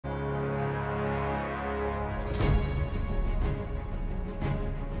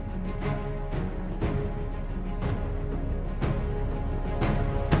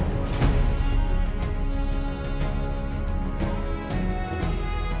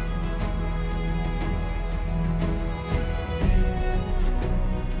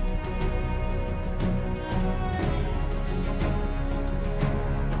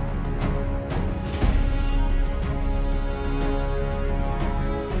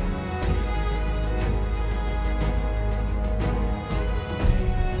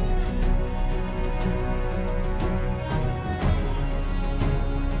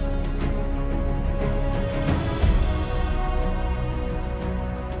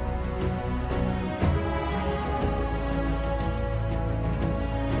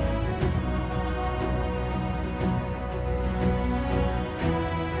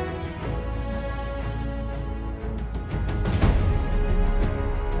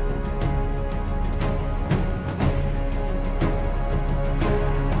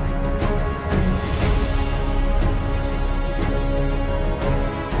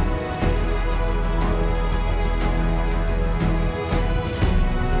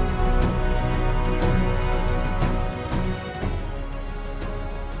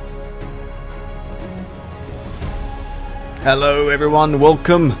Hello everyone,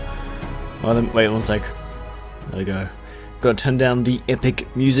 welcome. Wait one sec. There we go. Gotta turn down the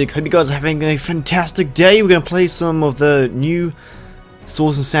epic music. Hope you guys are having a fantastic day. We're gonna play some of the new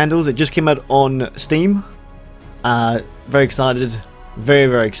Swords and Sandals. It just came out on Steam. Very excited.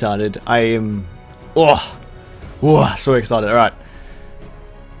 Very excited. I am so excited. Alright.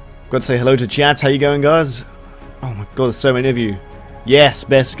 Gotta say hello to chat. How you going, guys? Oh my god, there's so many of you. Yes,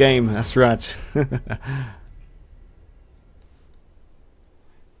 best game, that's right.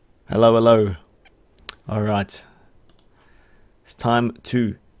 Hello. Alright. It's time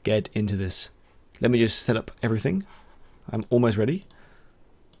to get into this. Let me just set up everything. I'm almost ready.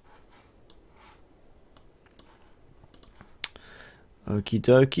 Okie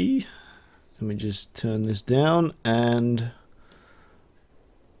dokie. Let me just turn this down and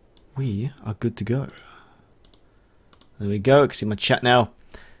we are good to go. There we go. I can see my chat now.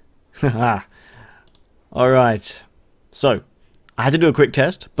 Alright. So, I had to do a quick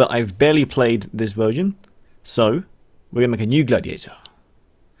test, but I've barely played this version. So, we're going to make a new gladiator.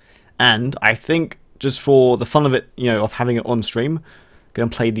 And I think, just for the fun of it, you know, of having it on stream, I'm going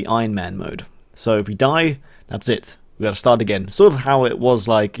to play the Iron Man mode. So, if we die, that's it. We got to start again. Sort of how it was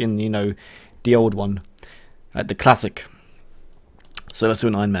like in, you know, the old one. Like the classic. So, let's do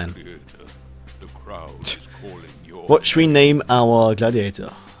an Iron Man. What should we name our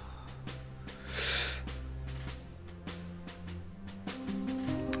gladiator?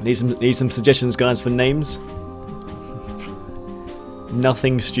 Need some suggestions, guys, for names.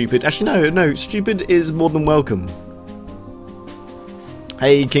 Nothing stupid. Actually, no. Stupid is more than welcome.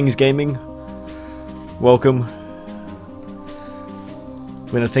 Hey, Kings Gaming. Welcome.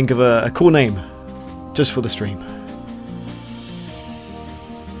 We're gonna think of a cool name, just for the stream.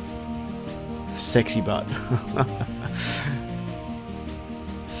 Sexy butt.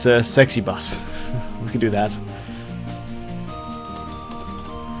 Sir Sexy Butt. We could do that.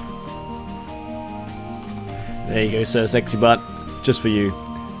 There you go, Sir Sexy Butt. Just for you.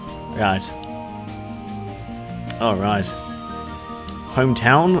 Right. Alright.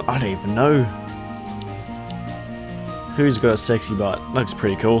 Hometown? I don't even know. Who's got a sexy butt? Looks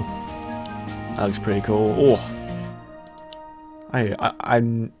pretty cool. That looks pretty cool. Oh.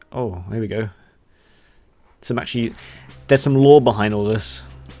 Oh, there we go. There's some lore behind all this.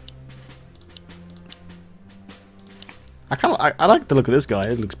 I like the look of this guy.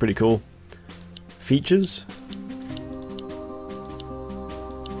 It looks pretty cool. Features.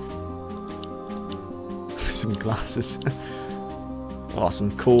 Some glasses. Oh,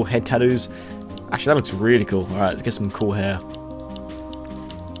 some cool head tattoos. Actually, that looks really cool. Alright, let's get some cool hair.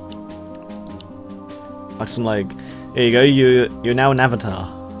 Like some there you go, you're now an avatar.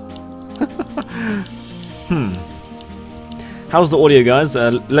 How's the audio, guys?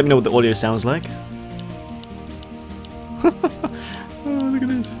 Let me know what the audio sounds like. Oh, look at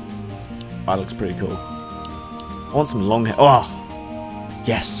this. Oh, that looks pretty cool. I want some long hair. Oh!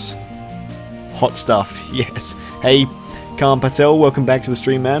 Yes! Hot stuff, yes. Hey, Khan Patel, welcome back to the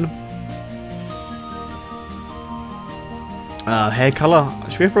stream, man. Hair color,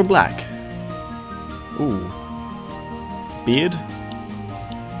 should we go for a black? Ooh. Beard?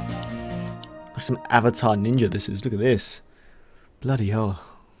 Like some Avatar Ninja this is, look at this. Bloody hell.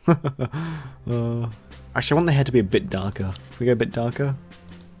 Actually, I want the hair to be a bit darker. Can we go a bit darker?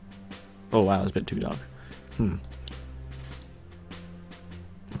 Oh wow, that's a bit too dark.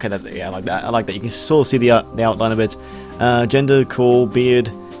 Okay, yeah, I like that. I like that. You can sort of see the outline of it. Gender, cool,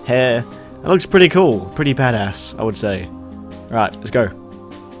 beard, hair. That looks pretty cool. Pretty badass, I would say. Alright, let's go.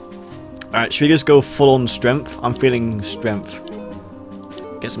 Alright, should we just go full on strength? I'm feeling strength.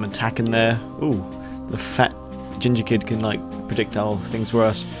 Get some attack in there. Ooh, the fat ginger kid can like projectile things for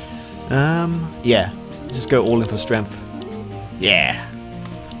us. Yeah. Let's just go all in for strength. Yeah.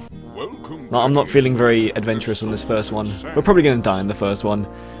 No, I'm not feeling very adventurous on this first one. We're probably going to die in the first one.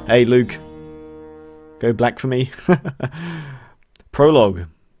 Hey, Luke. Go black for me. Prologue.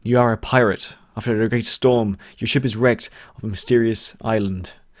 You are a pirate. After a great storm, your ship is wrecked off a mysterious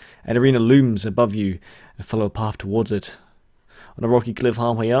island. An arena looms above you and follow a path towards it. On a rocky cliff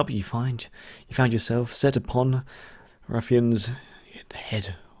halfway up, you found yourself set upon ruffians. Hit the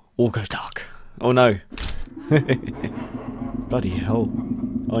head. All goes dark. Oh no. Bloody hell.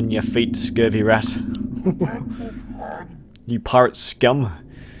 On your feet, scurvy rat. You pirate scum.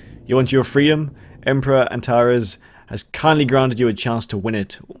 You want your freedom? Emperor Antares has kindly granted you a chance to win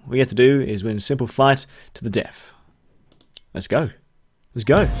it. All you have to do is win a simple fight to the death. Let's go. Let's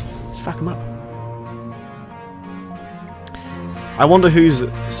go. Let's fuck him up. I wonder who's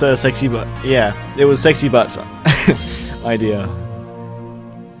Sir Sexy Butt. Yeah, it was Sexy Butt's idea.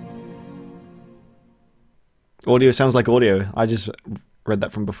 Audio sounds like audio. I just read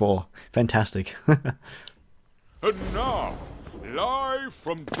that from before. Fantastic. And now, live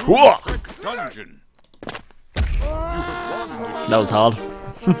from Doomswick Dungeon. That was hard.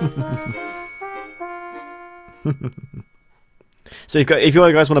 So if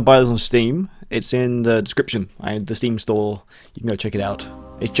you guys want to buy this on Steam, it's in the description. The Steam store. You can go check it out.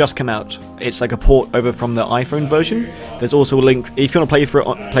 It's just come out. It's like a port over from the iPhone version. There's also a link if you want to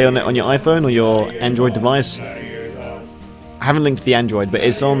play on it on your iPhone or your Android device. I haven't linked to the Android, but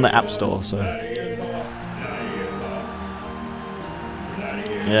it's on the App Store. So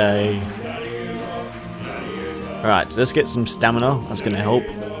yay! All right, let's get some stamina. That's going to help.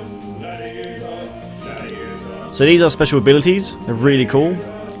 So these are special abilities. They're really cool.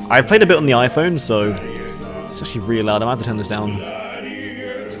 I've played a bit on the iPhone, so it's actually really loud. I might have to turn this down.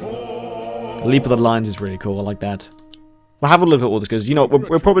 Leap of the Lions is really cool. I like that. We'll have a look at all this because you know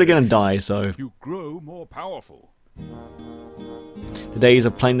we're probably going to die. So You grow more powerful. the days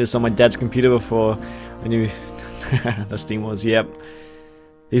of playing this on my dad's computer before I knew the Steam was. Yep.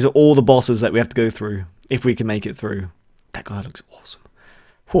 These are all the bosses that we have to go through if we can make it through. That guy looks awesome.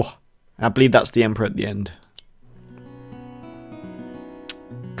 Whew. I believe that's the Emperor at the end.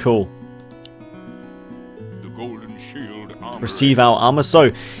 Cool. The golden shield armor. Receive our armor.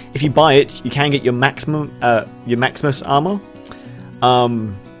 So, if you buy it, you can get your Maximus armor.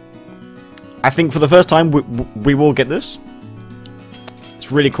 I think for the first time we will get this.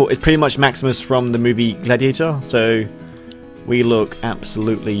 It's really cool. It's pretty much Maximus from the movie Gladiator. So, we look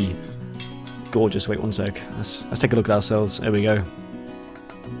absolutely gorgeous. Wait one sec. Let's take a look at ourselves. There we go.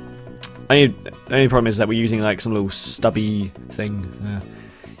 The only problem is that we're using like some little stubby thing.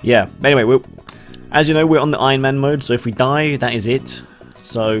 Yeah. Anyway, as you know, we're on the Iron Man mode. So if we die, that is it.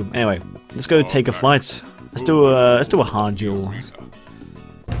 So anyway, let's go take a flight. Let's do a hard duel.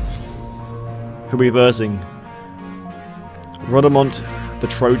 Who are we versing? Rodamont the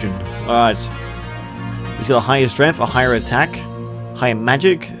Trojan. Alright. He's got a higher strength, a higher attack, higher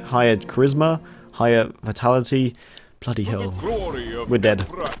magic, higher charisma, higher vitality. Bloody hell. We're dead.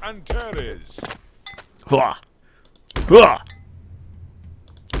 Hua! Hua!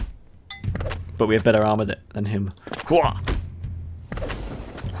 But we have better armor than him. Hua!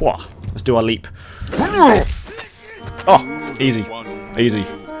 Hua! Let's do our leap. Oh! Easy. Easy.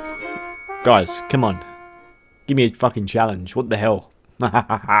 Guys, come on. Give me a fucking challenge. What the hell?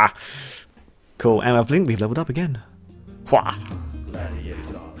 Cool. And I think we've leveled up again. Hua!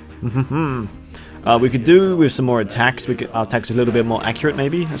 We could do with some more attacks. Our attacks a little bit more accurate,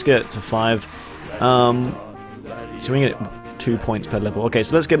 maybe. Let's get it to 5. So we get 2 points per level. Okay,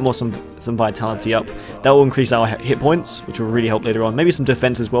 so let's get some vitality up. That will increase our hit points, which will really help later on. Maybe some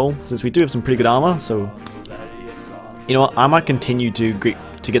defense as well, since we do have some pretty good armor. So, you know what? I might continue to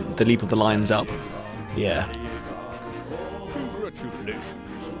get the Leap of the Lions up. Yeah.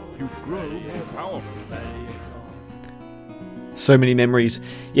 Congratulations. You grow more powerful. So many memories.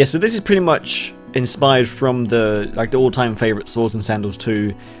 Yeah, so this is pretty much inspired from the all-time favorite Swords and Sandals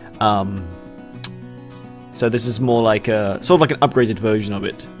 2. So this is more like a sort of like an upgraded version of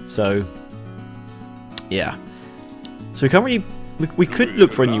it. So yeah. So we can't really we could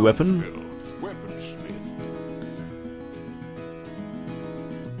look for a new weapon.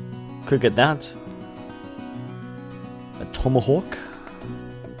 Could get that. A tomahawk.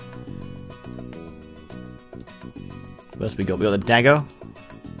 What else we got? We got the dagger.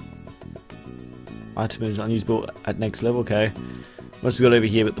 Item is unusable at next level. Okay. What else we got over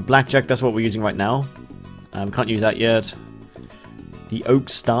here? But the blackjack. That's what we're using right now. Can't use that yet. The oak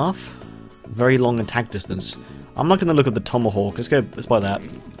staff. Very long attack distance. I'm not going to look at the tomahawk. Let's buy that.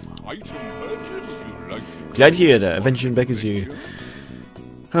 Gladiator. Adventure beckons you.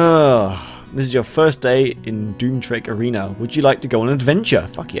 This is your first day in Doomtrek Arena. Would you like to go on an adventure?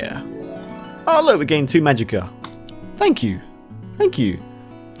 Fuck yeah. Oh look, we gained 2 magicka. Thank you. Thank you.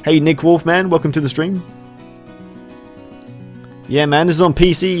 Hey Nick Wolfman, welcome to the stream. Yeah man, this is on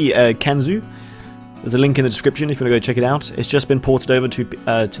PC, Kanzu. There's a link in the description if you want to go check it out. It's just been ported over to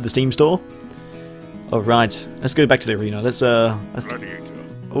the Steam store. Alright, let's go back to the arena. Let's oh.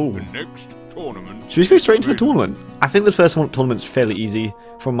 Next tournament. Should we just go straight into the tournament? I think the first tournament's fairly easy,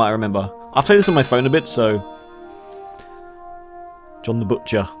 from what I remember. I've played this on my phone a bit, so... John the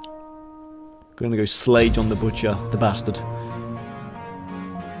Butcher. Gonna go slay John the Butcher, the bastard.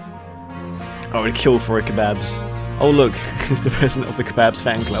 Oh, we kill for kebabs. Oh look, it's the president of the Kebabs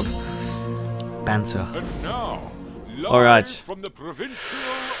fan club. Banter. Alright. From the provincial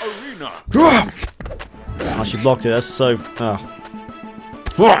arena. Oh, she blocked it, that's so... Oh.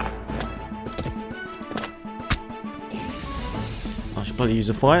 I should bloody use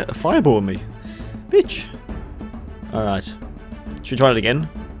a fireball on me. Bitch. Alright. Should we try it again?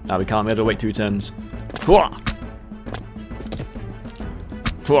 No, we can't. We have to wait 2 turns. Hwah!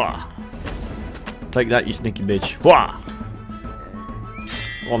 Hwah! Take that, you sneaky bitch. Hwah!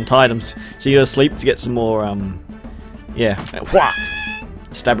 Oh, I'm tired. So you gotta sleep to get some more, yeah. Hwah!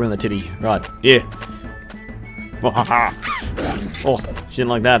 Stab her in the titty. Right. Yeah. Oh, she didn't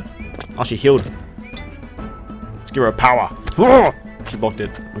like that. Oh, she healed. Let's give her a power. She blocked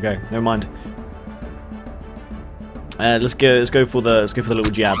it. Okay, never mind. Let's go for the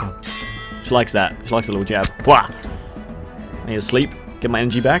little jab. She likes that. She likes a little jab. Wah! I need to sleep. Get my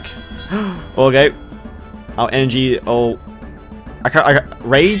energy back. Okay. Our energy. Oh,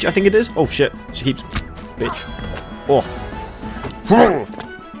 rage. I think it is. Oh shit. She keeps. Bitch. Oh.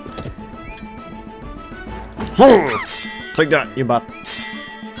 Take that, you butt.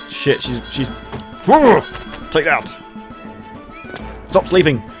 Shit. She's. Take that. Stop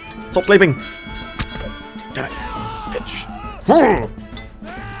sleeping. Stop sleeping. Damn it. Bitch.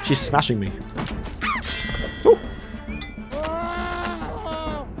 She's smashing me. Ooh.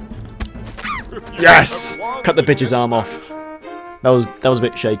 Yes! Cut the bitch's arm off. That was a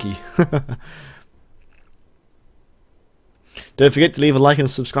bit shaky. Don't forget to leave a like and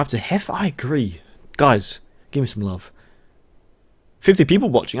subscribe to Hef. I agree. Guys, give me some love. 50 people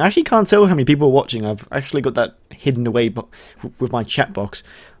watching. I actually can't tell how many people are watching. I've actually got that hidden away with my chat box.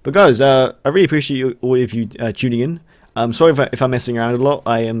 But guys, I really appreciate all of you tuning in. Sorry if I'm messing around a lot.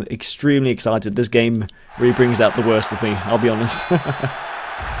 I am extremely excited. This game really brings out the worst of me, I'll be honest.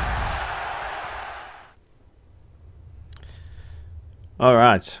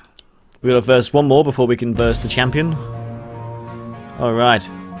 Alright. We're going to verse one more before we can verse the champion. Alright.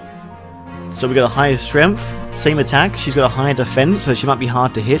 So we got a higher strength, same attack. She's got a higher defense, so she might be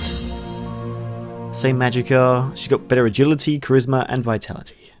hard to hit. Same magicka. She's got better agility, charisma, and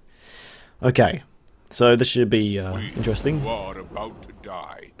vitality. Okay. So this should be interesting. You are about to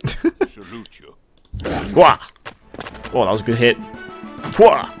die. Salute you. Wah! Oh, that was a good hit.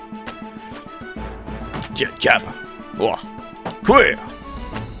 Wah! Jab. Wah!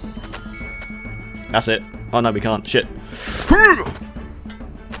 That's it. Oh no, we can't. Shit.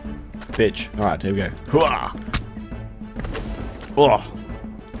 Bitch. Alright, here we go. Wah! Oh!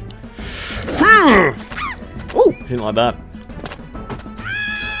 Oh! Didn't like that.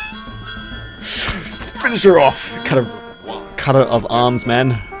 Finish her off! Cut her of arms,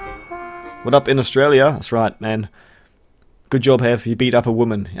 man. What up in Australia? That's right, man. Good job, Hef. You beat up a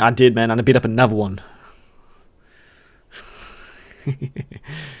woman. I did, man, and I beat up another one.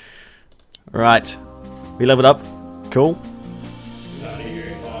 Right. We leveled up. Cool.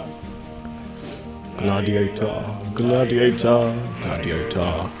 Gladiator. Gladiator.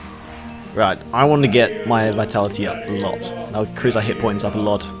 Gladiator. Right, I want to get my vitality up a lot. That'll increase our hit points up a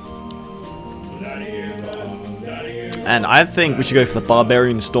lot. And I think we should go for the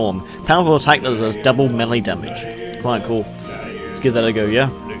Barbarian Storm. Powerful attack that does double melee damage. Quite cool. Let's give that a go, yeah?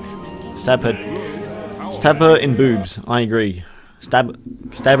 Stab her. Stab her in boobs. I agree. Stab her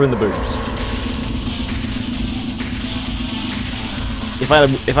in the boobs. If I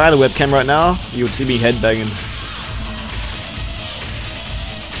had a webcam right now, you would see me headbanging.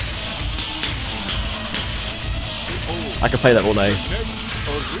 I could play that all day. Next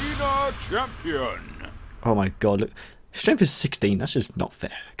arena champion. Oh my god, look. Strength is 16, that's just not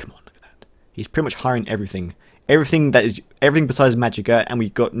fair. Come on, look at that. He's pretty much hiring everything. Everything besides magicka, and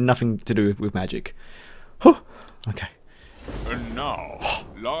we've got nothing to do with magic. Okay. And now,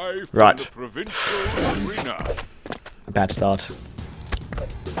 live right. from the provincial arena. A bad start.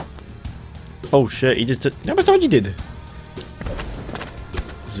 Oh shit, he just took... How much damage you did?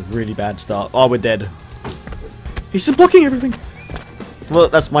 This is a really bad start. Oh, we're dead. He's just blocking everything. Well,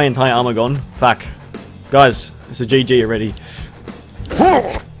 that's my entire armor gone. Fuck. Guys, it's a GG already.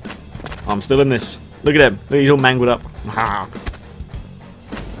 I'm still in this. Look at him. Look, he's all mangled up.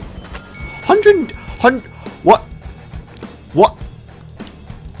 100... What? What?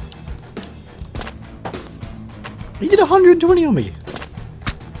 He did 120 on me.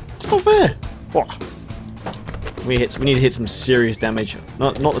 That's not fair. What? We need to hit some serious damage.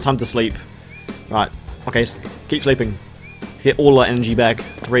 Not the time to sleep. Right. Okay, keep sleeping. Get all our energy back.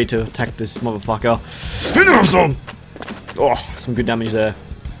 Ready to attack this motherfucker. Oh, some good damage there.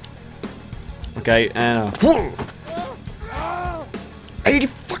 Okay, and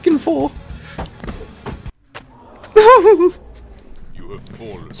 80-fucking-4. You have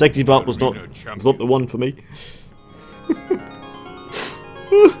fallen. Sexy Bart was not the one for me.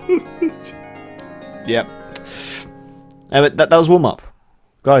 Yep. But that was warm up,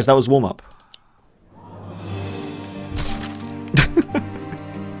 guys. That was warm up.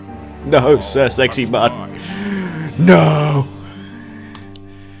 No, sir, Sexy Bart. No!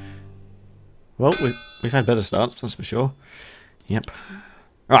 Well, we've had better starts, that's for sure. Yep.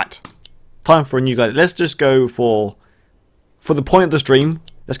 Right. Time for a new guy. Let's just go for the point of the stream,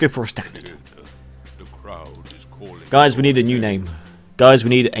 let's go for a standard. The crowd is calling. Guys, we need a new name. Guys, we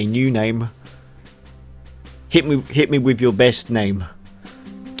need a new name. Hit me with your best name.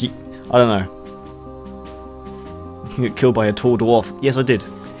 I don't know. You get killed by a tall dwarf. Yes, I did.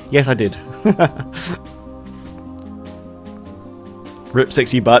 Yes, I did. Rip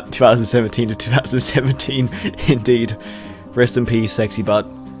Sexy Butt 2017 to 2017. Indeed. Rest in peace, Sexy Butt.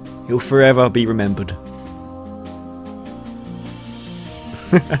 He'll forever be remembered.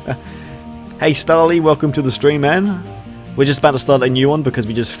 Hey Starly, welcome to the stream, man. We're just about to start a new one because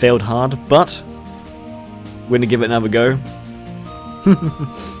we just failed hard, but we're gonna give it another go.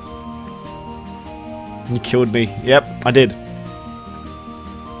 You killed me. Yep, I did.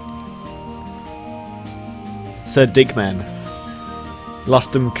 Sir Dickman.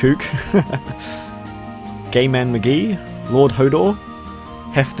 Lustum Kook. Gayman McGee. Lord Hodor.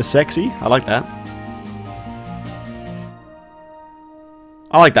 Hef the Sexy. I like that.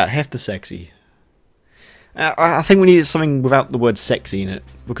 I like that. Hef the Sexy. I think we needed something without the word sexy in it,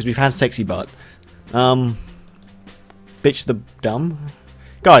 because we've had Sexy Butt. Bitch the Dumb.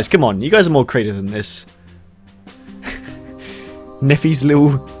 Guys, come on. You guys are more creative than this. Neffy's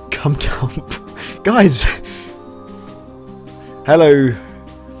little cum dump. Guys. Hello.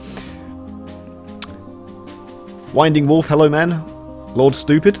 Winding Wolf, hello man. Lord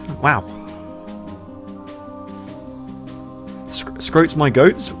Stupid, wow. Scroats my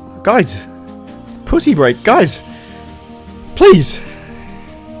goats. Guys. Pussy break, guys. Please.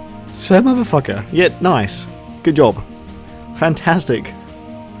 Sir motherfucker. Yeah, nice. Good job. Fantastic.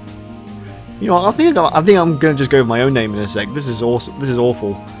 You know what, I think I'm gonna just go with my own name in a sec. This is awesome. This is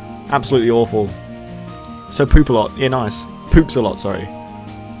awful. Absolutely awful. So poop a lot. Yeah, nice. Poops a lot, sorry.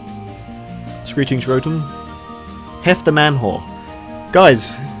 Screeching Scrotum. Hef the man whore.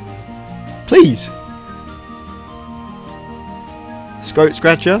 Guys. Please.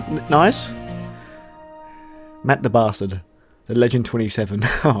 Scratcher. Nice. Matt the Bastard. The Legend 27.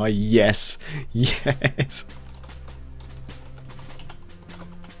 Oh, yes. Yes.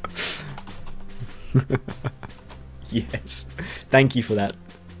 Yes. Thank you for that.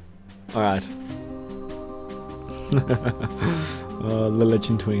 Alright. Oh, the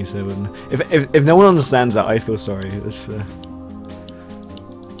Legend 27. If no one understands that, I feel sorry. It's,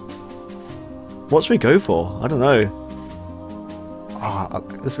 what should we go for? I don't know. Oh,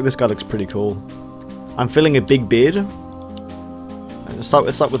 this guy looks pretty cool. I'm feeling a big beard. Let's start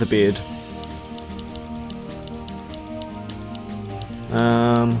with a beard.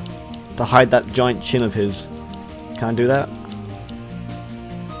 To hide that giant chin of his. Can I do that?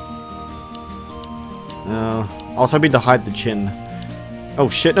 No. I was hoping to hide the chin. Oh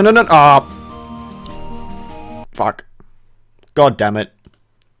shit! No! Ah! Fuck! God damn it!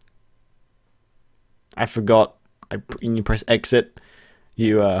 I forgot. You press exit.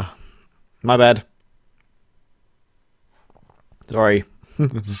 You my bad. Sorry.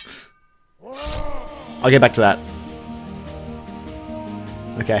 I'll get back to that.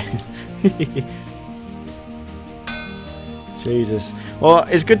 Okay. Jesus. Well,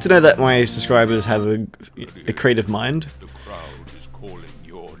 it's good to know that my subscribers have a creative mind. The crowd is calling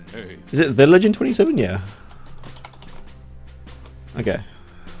your name. Is it the Legend 27? Yeah. Okay.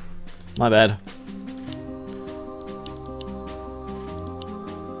 My bad.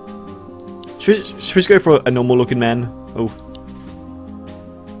 Should we just go for a normal looking man? Oh.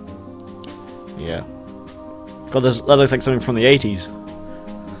 Yeah. God, that looks like something from the 80s.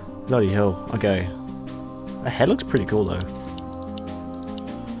 Bloody hell. Okay. The head looks pretty cool though.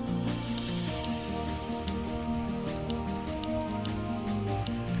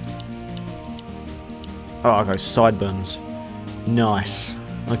 Oh, okay, sideburns. Nice.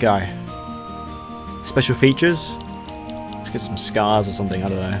 Okay. Special features? Let's get some scars or something, I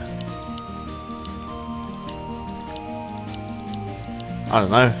don't know. I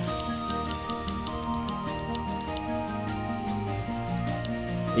don't know.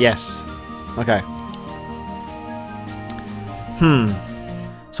 Yes. Okay.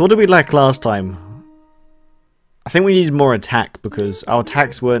 So what did we lack last time? I think we needed more attack because our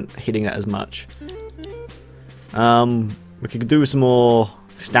attacks weren't hitting that as much. We could do some more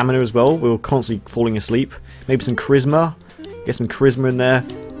stamina as well. We were constantly falling asleep. Maybe some charisma. Get some charisma in there.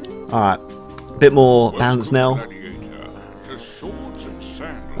 Alright. A bit more balance now.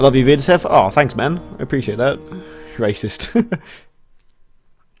 I love you, Vidsef. Oh, thanks, man. I appreciate that. Racist.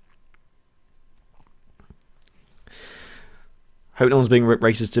 Hope no one's being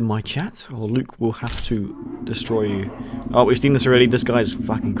racist in my chat, or Luke will have to destroy you. Oh, we've seen this already. This guy's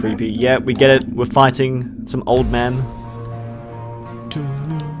fucking creepy. Yeah, we get it. We're fighting some old man.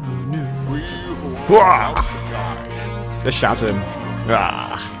 Let's shout at him.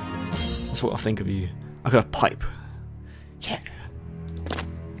 That's what I think of you. I got a pipe. Yeah.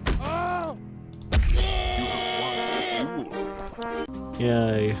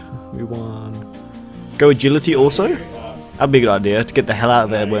 Yay, we won. Go agility also? That'd be a good idea to get the hell out of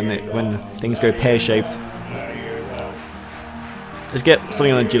there when things go pear-shaped. Let's get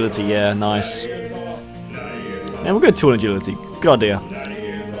something on agility, yeah, nice. Yeah, we'll go 2 on agility. Good idea.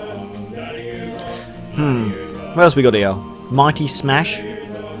 What else we got here? Mighty Smash.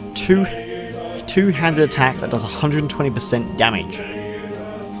 Two-handed attack that does 120% damage.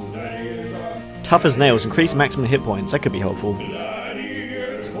 Tough as nails. Increase maximum hit points. That could be helpful.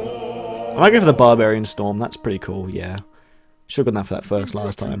 I might go for the Barbarian Storm. That's pretty cool, yeah. Should have gone that for that first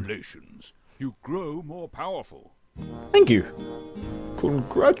last time. You grow more powerful. Thank you.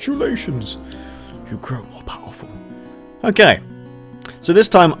 Congratulations. You grow more powerful. Okay. So this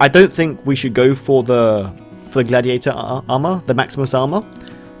time, I don't think we should go for the Gladiator armor, the Maximus armor,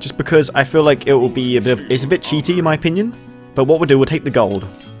 just because I feel like it will be it's a bit cheaty in my opinion. But what we'll do, we'll take the gold,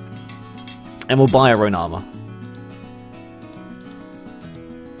 and we'll buy our own armor.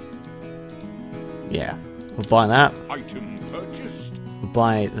 Yeah, we'll buy that. Item purchased. We'll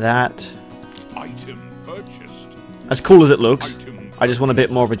buy that. Item purchased. As cool as it looks, I just want a bit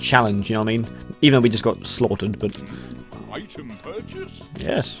more of a challenge. You know what I mean? Even though we just got slaughtered, but. Item purchased.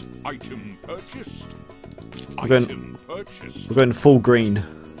 Yes. Item purchased. We're going full green.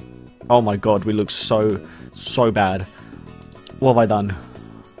 Oh my god, we look so bad. What have I done?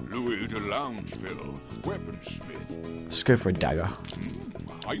 Louis de Loungeville, weaponsmith. Let's go for a dagger.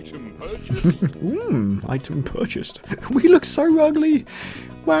 Item purchased. Item purchased. We look so ugly.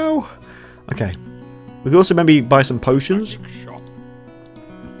 Wow. Okay. We can also maybe buy some potions.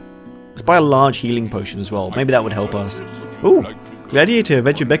 Let's buy a large healing potion as well. Maybe that would help us. Ooh. Gladiator,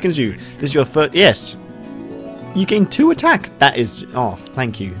 adventure beckons you. This is your first. Yes. You gain 2 attack. That is. Oh,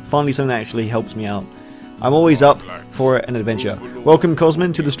 thank you. Finally, something that actually helps me out. I'm always up for an adventure. Welcome,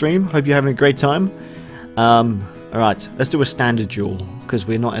 Cosmin, to the stream. Hope you're having a great time. Alright, let's do a standard duel, because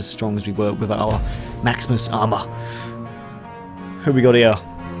we're not as strong as we were with our Maximus armor. Who we got here?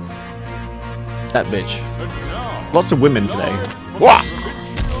 That bitch. Lots of women today. Wah!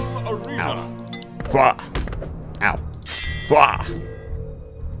 Ow. Wah! Ow. Wah!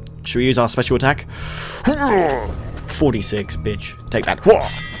 Should we use our special attack? 46, bitch. Take that. Wah!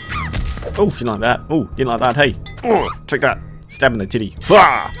 Oh, she didn't like that. Oh, didn't like that. Hey. Take that. Stab in the titty.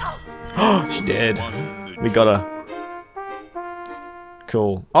 Wah! She's dead. We got her.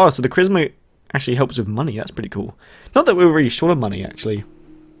 Cool. Oh, so the charisma actually helps with money. That's pretty cool. Not that we were really short of money, actually.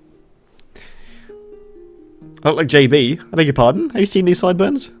 I look like JB. I beg your pardon. Have you seen these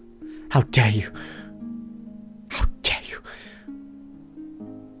sideburns? How dare you? How dare you?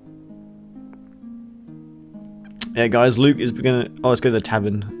 Yeah, guys, Luke is gonna. Oh, let's go to the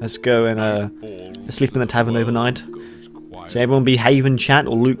tavern. Let's go and let's sleep in the tavern overnight. So everyone behave in chat,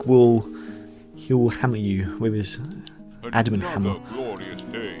 or Luke will. He will hammer you with his adamant hammer.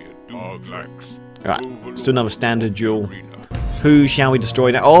 Alright, let's do another standard duel. Who shall we destroy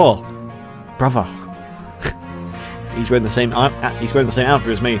now? Oh, brother. He's wearing the same. He's wearing the same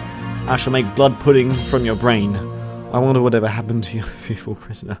outfit as me. I shall make blood pudding from your brain. I wonder whatever happened to your fearful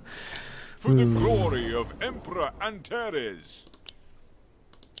prisoner. For the glory of Emperor Antares.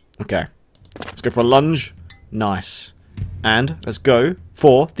 Okay, let's go for a lunge. Nice, and let's go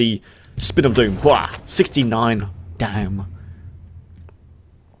for the spin of doom. Wah! 69. Damn.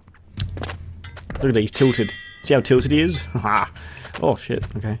 Look at that, he's tilted. See how tilted he is? Oh shit.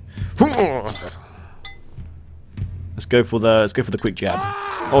 Okay. Let's go for the quick jab.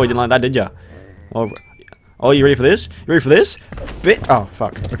 Oh, you didn't like that, did ya? Oh, you ready for this? You ready for this? Bit. Oh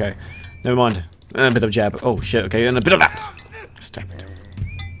fuck. Okay. Never mind. And a bit of jab. Oh shit. Okay, and a bit of that. Stab it.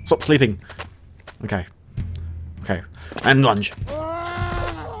 Stop sleeping. Okay. Okay. And lunge.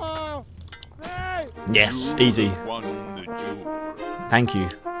 Yes, easy. Thank you.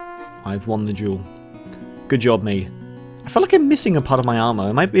 I've won the duel. Good job, me. I feel like I'm missing a part of my armor.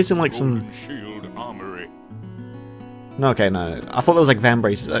 Am I missing like some... No, okay, no. I thought there was like van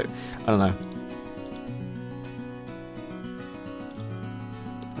braces. I don't know.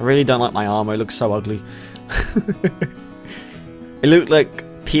 I really don't like my armor. It looks so ugly. It looked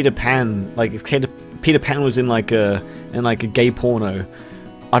like Peter Pan. Like if Peter Pan was in like a gay porno.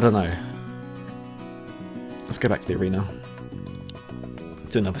 I don't know. Let's go back to the arena.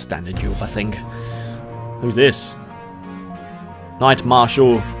 Do another standard duel, I think. Who's this? Knight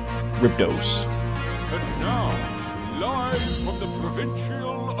Marshal Ribdos. And now, live from the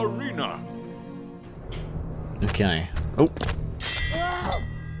provincial arena. Okay. Oh.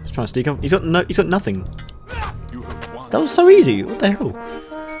 He's trying to sneak up. He's got nothing. You have won. That was so easy. What the hell?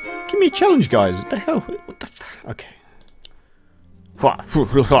 Give me a challenge, guys. What the hell? What the f... Okay.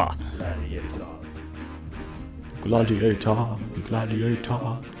 Gladiator,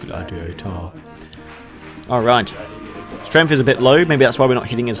 gladiator, gladiator. Alright. Strength is a bit low. Maybe that's why we're not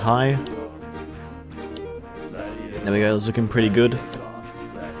hitting as high. There we go. It's looking pretty good.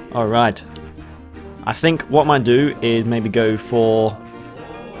 Alright. I think what I might do is maybe go for...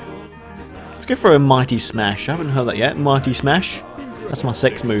 Let's go for a Mighty Smash. I haven't heard that yet. Mighty Smash. That's my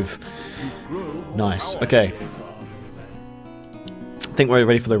sex move. Nice. Okay. I think we're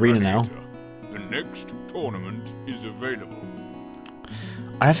ready for the arena now. The next tournament is available.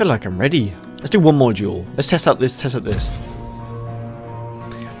 I feel like I'm ready. Let's do one more duel. Let's test out this. Test out this.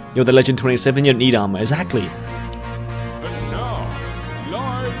 You're the Legend 27. You don't need armor. Exactly. And now,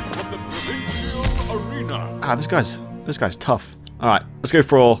 live from the provincial arena. Ah, this guy's tough. All right, let's go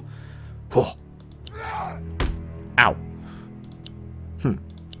for. Oh. Ow.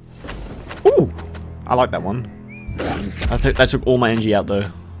 Ooh, I like that one. I think that took all my energy out though.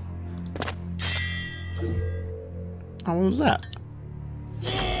 Oh, what was that?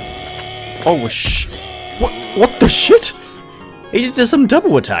 Oh, what the shit? He just did some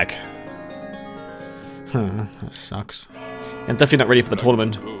double attack. That sucks. I'm definitely not ready for the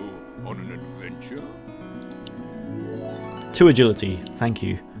tournament. Go on an adventure. 2 agility, thank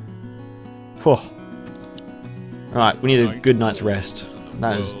you. Oh. Alright, we need a good night's rest.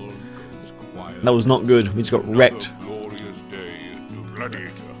 That was not good. We just got wrecked. Glorious day to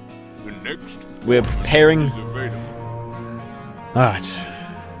Gladiator. The next We're preparing. is available. Alright.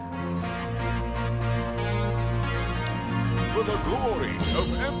 For the glory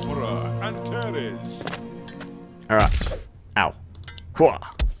of Emperor Antares. Alright. Ow.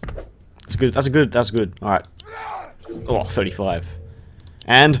 That's good. That's good. Alright. Oh, 35.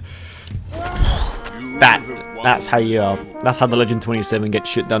 And that's how you that's how the Legend 27 gets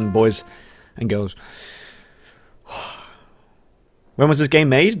shit done, boys and girls. When was this game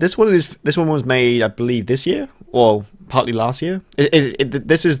made? This one was made, I believe, this year or partly last year.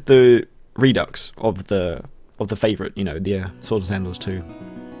 This is the Redux of the favorite, you know, the Sword of Sandals 2.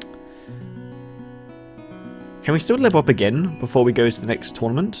 Can we still level up again before we go to the next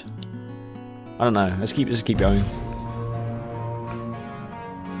tournament? I don't know. Let's just keep going.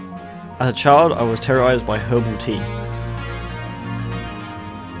 As a child, I was terrorized by herbal tea.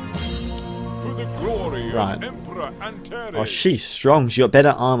 For the glory Right. of Emperor Antares. Oh, she's strong. She got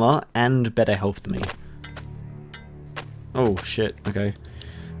better armor and better health than me. Oh shit. Okay.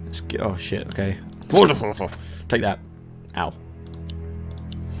 Let's get. Oh shit. Okay. Take that. Ow.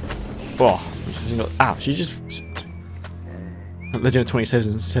 Oh. Ow. She just. Legend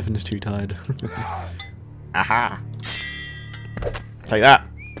 27 is too tired. Aha. Take that.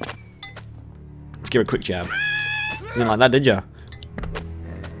 Let's give her a quick jab. You didn't like that, did ya?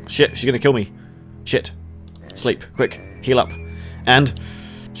 Shit, she's gonna kill me. Shit. Sleep. Quick. Heal up. And...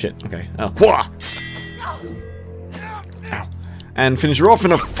 Shit. Okay. Oh. Ow. And finish her off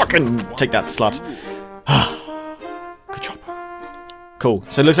in a fucking... Take that, slut. Good job. Cool.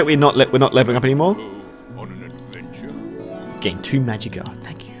 So it looks like we're not leveling up anymore. Go on an adventure. Gain 2 magic.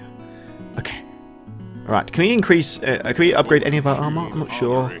 Thank you. Okay. Alright. Can we increase... can we upgrade any of our armor? I'm not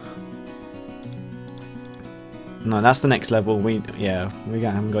sure. No, that's the next level. We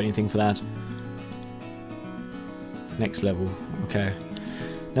haven't got anything for that. Next level. Okay.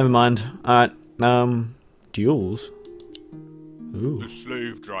 Never mind. Alright. Duels. Ooh. The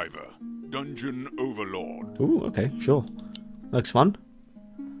slave driver. Dungeon overlord. Ooh, okay, sure. Looks fun.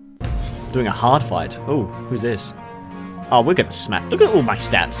 Doing a hard fight. Oh, who's this? Oh, we're gonna smack. Look at all my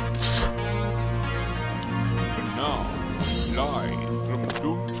stats. And now, live from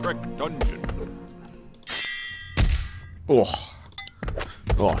Doomtrek Dungeon. Oh.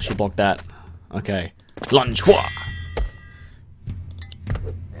 Oh, she blocked that. Okay. Lunge. Wah!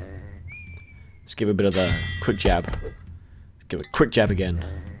 Let's give a bit of the quick jab. Let's give a quick jab again.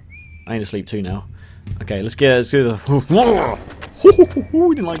 I need to sleep too now. Okay, let's do the...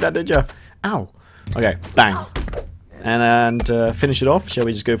 You didn't like that, did you? Ow. Okay, bang. And finish it off. Shall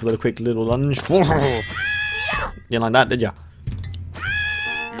we just go for a quick little lunge? You didn't like that, did you?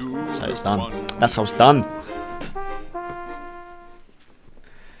 That's how it's done. That's how it's done.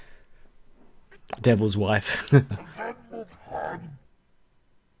 Devil's wife.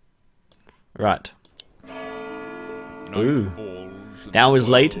 Right. Night Ooh. falls illusion. The hour is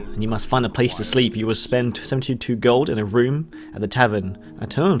late, and you must find a place to sleep. You will spend 72 gold in a room at the tavern.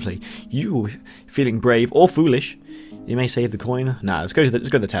 Alternatively, you, feeling brave or foolish, you may save the coin. Nah, let's go to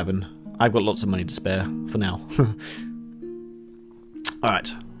the tavern. I've got lots of money to spare for now. All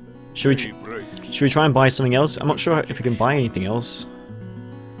right. Should we try and buy something else? I'm not sure if we can buy anything else.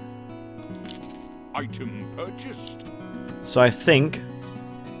 Item purchased. So I think.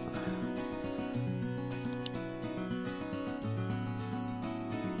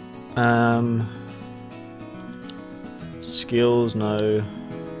 Skills, no.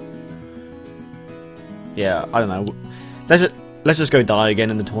 Yeah, I don't know. Let's just go die again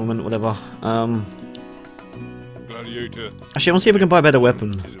in the tournament, whatever. Gladiator. Actually, I want to see if we can buy a better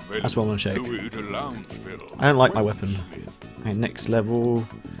weapon. That's what I want to check. I don't like my weapon. Okay, next level.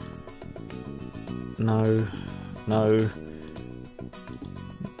 No. No.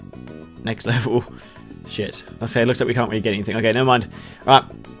 Next level. Shit. Okay, looks like we can't really get anything. Okay, never mind. Alright,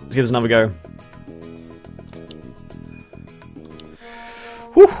 let's give this another go.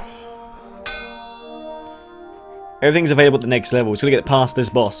 Whew. Everything's available at the next level. It's gonna get past this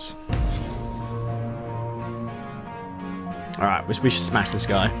boss. Alright, we should smash this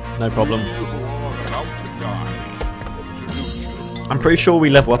guy. No problem. I'm pretty sure we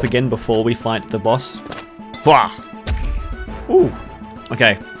level up again before we fight the boss. Wah! Ooh.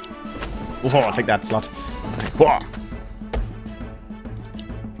 Okay. Whoa, take that, slut. Whoa.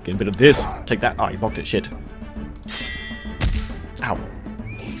 Get a bit of this. Take that. Oh, you blocked it. Shit. Ow.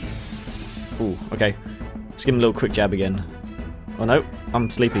 Ooh, okay. Let's give him a little quick jab again. Oh no, I'm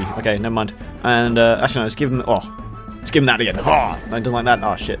sleepy. Okay, never mind. And actually no, let's give him. Oh, let's give him that again. Oh, no, it doesn't like that.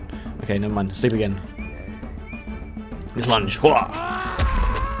 Oh shit. Okay, never mind. Sleep again. Let's lunge. Whoa.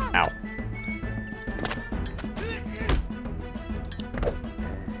 Ow.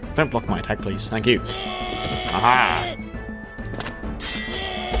 Don't block my attack, please. Thank you. Aha!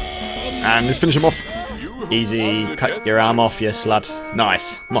 And let's finish him off. Easy. Cut your arm off, you slut.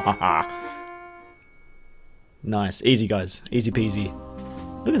 Nice. Nice. Easy, guys. Easy peasy.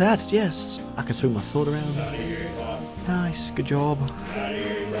 Look at that. Yes. I can swing my sword around. Nice. Good job.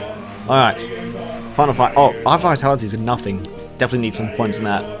 Alright. Final fight. Oh, our vitalities are nothing. Definitely need some points in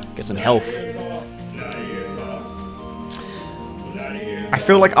that. Get some health. I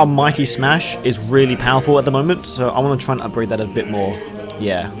feel like our Mighty Smash is really powerful at the moment, so I want to try and upgrade that a bit more.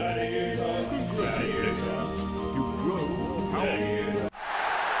 Yeah.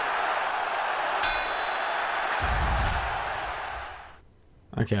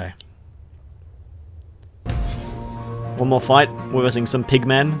 Okay. One more fight. We're versing some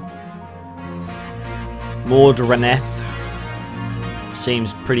pigmen. Mordraneth.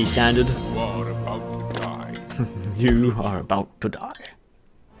 Seems pretty standard. You are about to die.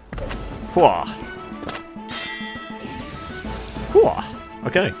 Whoa. Whoa.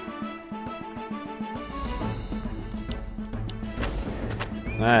 Okay.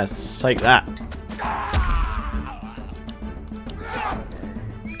 Let's take that.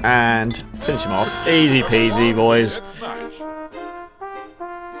 And finish him off. Easy peasy, boys.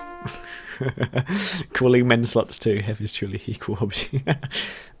 Calling men sluts too. Heaven is truly equal.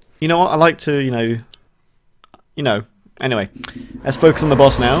 You know what? I like to, you know. Anyway, let's focus on the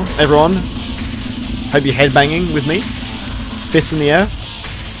boss now. Everyone, hope you're headbanging with me. Fists in the air.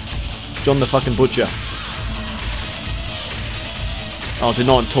 John the fucking Butcher. Oh,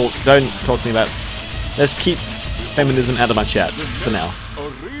 don't talk to me about. Let's keep feminism out of my chat for now.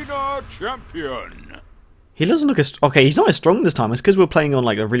 Arena champion. He doesn't look as okay. He's not as strong this time. It's because we're playing on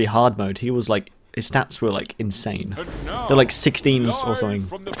like a really hard mode. He was like his stats were like insane. They're like 16s or something.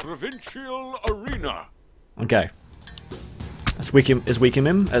 From the provincial arena. Okay. Let's weaken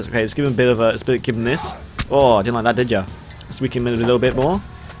him. Okay, let's give him a bit of a. Let's give him this. Oh, I didn't like that, did ya? Let's weaken him a little bit more.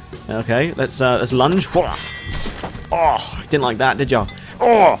 Okay, let's lunge. Oh, didn't like that, did ya?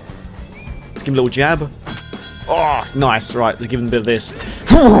 Oh, let's give him a little jab. Oh, nice. Right, let's give him a bit of this.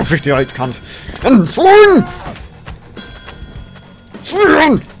 58 cunt. And swing!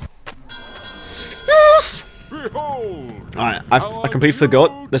 Swing! Yes! Alright, I completely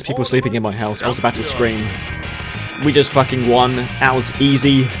forgot. There's people sleeping in my house. I was about to scream. We just fucking won. That was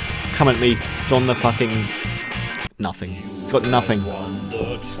easy. Come at me. John the fucking... Nothing. It's got nothing.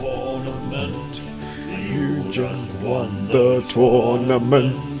 You just won the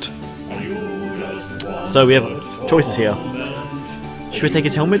tournament. So we have choices here. Should we take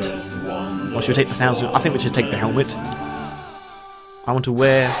his helmet? Or should we take the 1000? I think we should take the helmet. I want to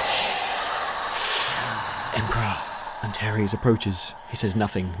wear... Emperor Antares approaches. He says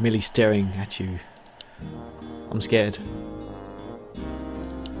nothing, merely staring at you. I'm scared.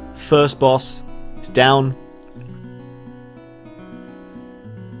 First boss is down.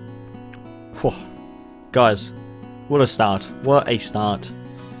 Whew. Guys, what a start. What a start.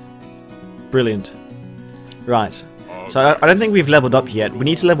 Brilliant. Right. So I don't think we've leveled up yet. We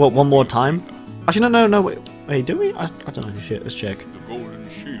need to level up one more time. Actually, no, wait, do we? I don't know. Shit, let's check. The Golden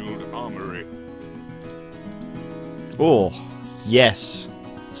Shield Armory. Oh, yes.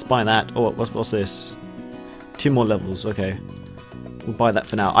 Let's buy that. Oh, what's this? 2 more levels. Okay. We'll buy that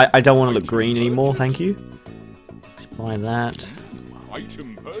for now. I don't want to look green anymore, thank you. Let's buy that.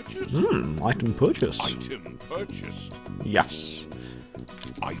 Item purchased. Item purchase. Item purchased. Yes.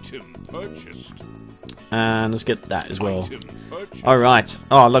 Item purchased. And let's get that as well. Item purchased. Alright.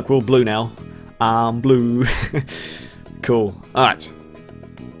 Oh, look, we're all blue now. Blue. Cool. Alright.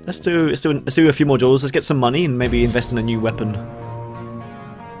 Let's do a few more duels. Let's get some money and maybe invest in a new weapon.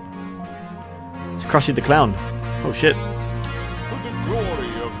 It's Krusty the Clown. Oh shit. For the glory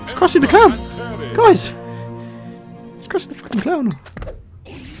of It's Krusty the Clown! Terry. Guys! It's Krusty the fucking Clown.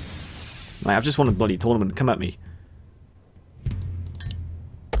 Mate, I've just won a bloody tournament. Come at me.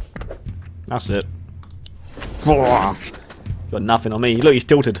 That's it. Got nothing on me. Look, he's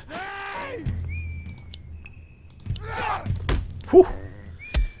tilted. Whew.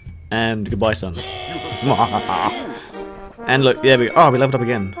 And goodbye, son. And look, there we go. Oh, we leveled up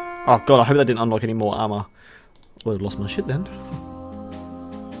again. Oh god, I hope that didn't unlock any more armor. Would have lost my shit then.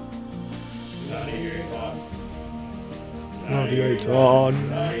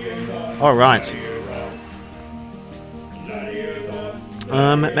 Alright.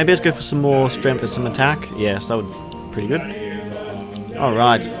 Maybe let's go for some more strength and some attack. Yes, that would be pretty good.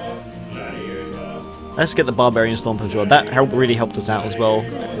 Alright. Let's get the Barbarian Stomp as well. That really helped us out as well.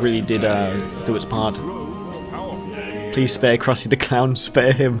 It really did do its part. Please spare Krusty the Clown.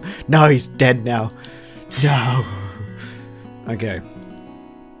 Spare him. No, he's dead now. No. Okay.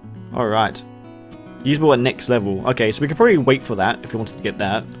 Alright. Usable at next level. Okay, so we could probably wait for that if we wanted to get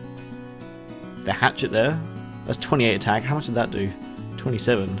that. The hatchet there. That's 28 attack. How much did that do?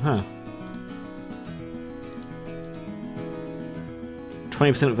 27, huh.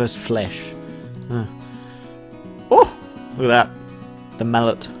 20% versus flesh. Huh. Oh! Look at that. The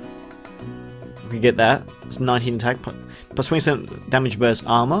mallet. We can get that. It's 19 attack. Plus 20% damage versus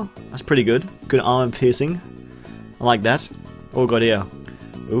armor. That's pretty good. Good armor piercing. I like that. Oh god, yeah.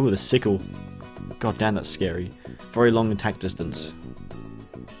 Ooh, the sickle. God damn, that's scary. Very long attack distance.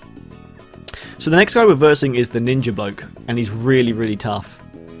 So the next guy we're versing is the ninja bloke, and he's really, really tough.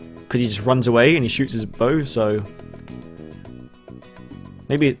 Because he just runs away and he shoots his bow, so...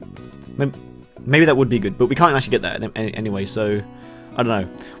 Maybe that would be good, but we can't actually get that anyway, so... I don't know.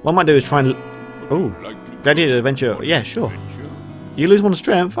 What I might do is try and... Oh, Gladiator Adventure. Yeah, sure. You lose 1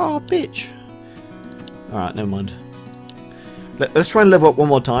 strength? Oh, bitch. Alright, never mind. Let's try and level up one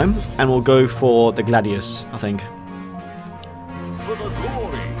more time, and we'll go for the Gladius, I think. For the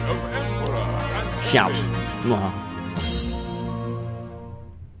glory of Emperor and Shout.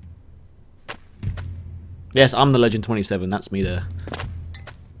 Yes, I'm the Legend 27, that's me there.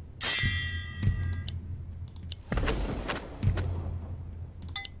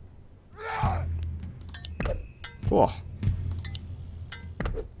 Oh.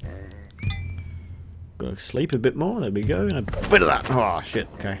 Gotta sleep a bit more, there we go, and a bit of that. Oh shit,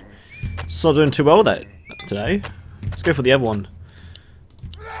 okay. Still doing too well that today. Let's go for the other one.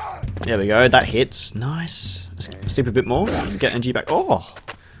 There we go, that hits. Nice. Let's sleep a bit more. Let's get energy back. Oh!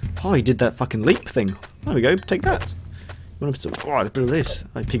 Oh, he did that fucking leap thing. There we go, take that. You want to put some, oh, a bit of this,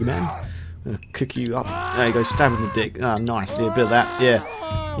 like Pigman. I'm gonna cook you up. There you go, stab in the dick. Ah, oh, nice. Yeah, a bit of that. Yeah.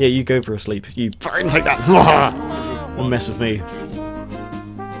 Yeah, you go for a sleep. You fucking take that. Don't mess with me.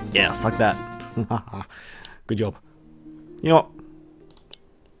 Yeah, it's like that. Good job. You know what?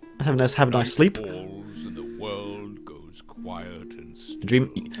 Let's have a nice sleep. And the world goes quiet and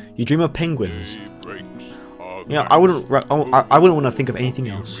You dream of penguins. Yeah, I wouldn't want to think of anything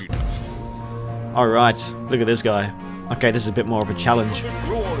else. All right, look at this guy. Okay, this is a bit more of a challenge.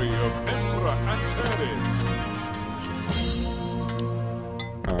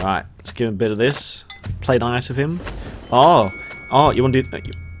 All right, let's give him a bit of this. Play nice with him. Oh, you want to do?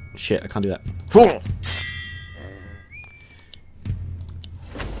 Shit, I can't do that.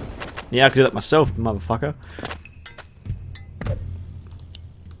 Yeah, I could do that myself, motherfucker.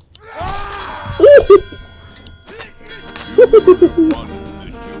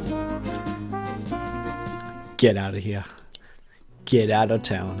 Get out of here. Get out of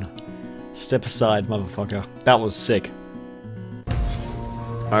town. Step aside, motherfucker. That was sick.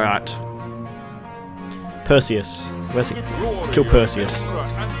 Alright. Perseus. Where's he? Let's kill Perseus.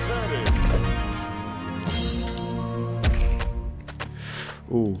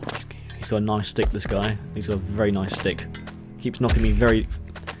 Ooh, he's got a nice stick, this guy. He's got a very nice stick. Keeps knocking me very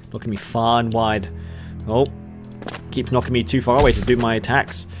Knocking me far and wide. Oh, keeps knocking me too far away to do my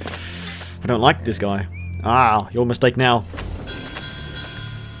attacks. I don't like this guy. Ah, your mistake now.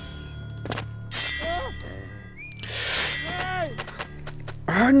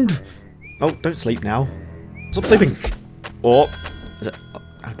 And oh, don't sleep now. Stop sleeping. Oh,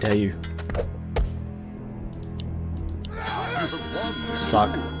 how dare you?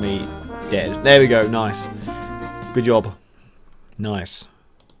 Suck me dead. There we go. Nice. Good job. Nice.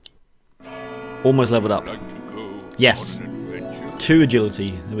 Almost leveled up. Yes. 2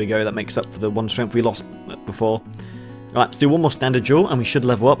 agility. There we go. That makes up for the 1 strength we lost before. Right, let's do 1 more standard duel, and we should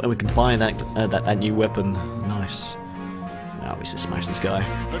level up, and we can buy that that new weapon. Nice. Now we should smash this guy.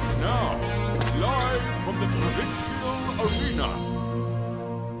 And now, live from the provincial arena.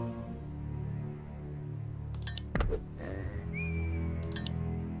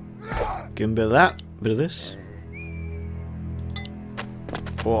 Give him a bit of that, a bit of this.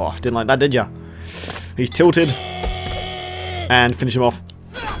 Oh, didn't like that, did ya? He's tilted. And finish him off.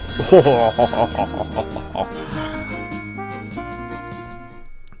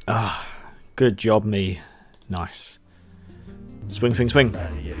 Ah, good job, me. Nice. Swing, swing, swing.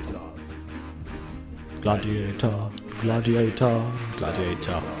 Gladiator, gladiator,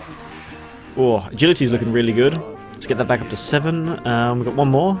 gladiator. Oh, agility is looking really good. Let's get that back up to 7. We've got 1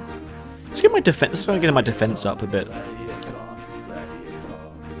 more. Let's get my defense. Let's try to get my defense up a bit.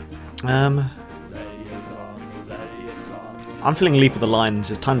 I'm feeling Leap of the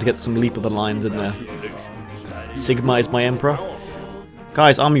Lions. It's time to get some Leap of the Lions in there. Sigma is my emperor.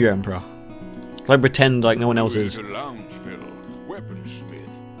 Guys, I'm your emperor. I pretend like no one else is. Look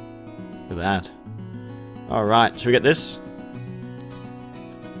at that. Alright, should we get this?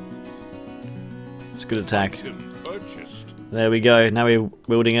 It's a good attack. There we go. Now we're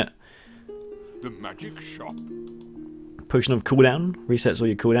wielding it. The magic shop. Potion of cooldown. Resets all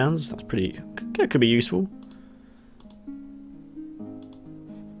your cooldowns. That's pretty... That could be useful.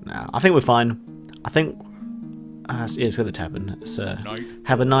 Nah, I think we're fine. I think... let's go to the tavern. Let's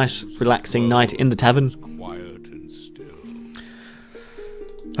have a nice, relaxing night in the tavern. Quiet and still.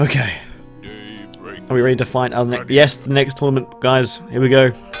 Okay. Are we ready to fight our next... Yes, the next tournament, guys. Here we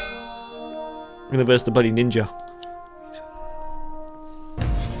go. We're gonna verse the bloody ninja.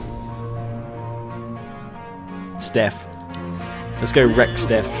 Steph. Let's go wreck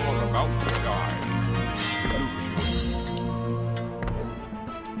Steph.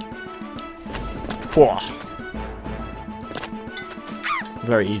 Whoa.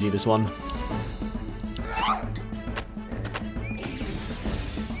 Very easy, this one.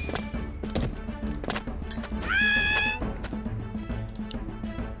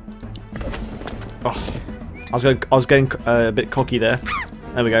 Oh, I was getting a bit cocky there.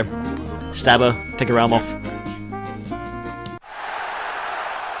 There we go. Stab her, take her arm off.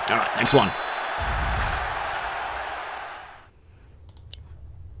 Alright, next one.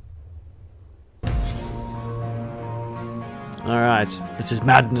 Alright, this is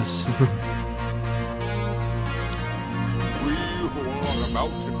madness.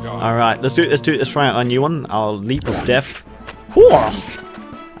 Alright, let's try out a new one. Our Leap of Death. Whew!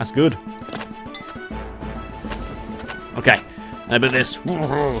 That's good. Okay, and a bit of this.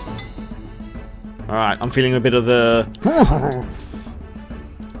 Alright, I'm feeling a bit of the...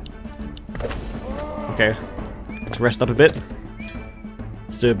 Okay, let's rest up a bit.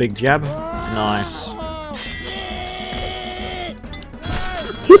 Let's do a big jab. Nice.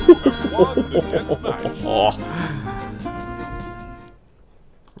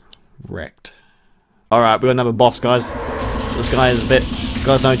 Wrecked. Alright, we got another boss, guys. This guy's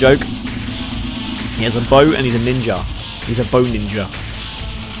no joke. He has a bow and he's a ninja. He's a bow ninja.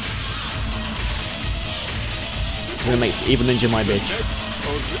 I'm gonna make Evil Ninja my bitch.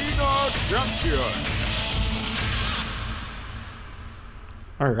 Arena champion.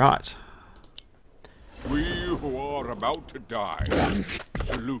 Alright. We who are about to die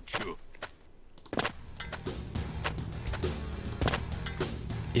salute you.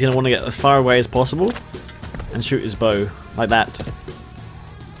 He's gonna want to get as far away as possible and shoot his bow like that.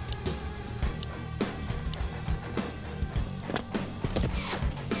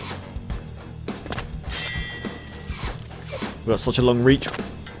 We've got such a long reach.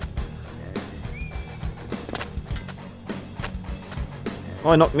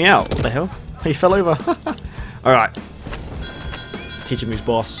 Oh, he knocked me out. What the hell? He fell over. Alright. Teach him who's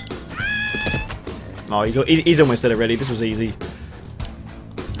boss. Oh, he's almost dead already. This was easy.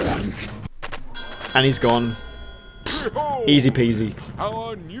 And he's gone. Behold, Easy peasy.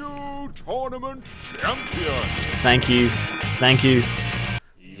 our new tournament champion. Thank you. Thank you.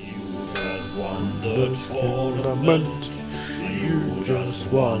 You just won the tournament. You just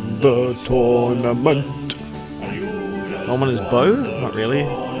won the tournament. I want his bow? Not really.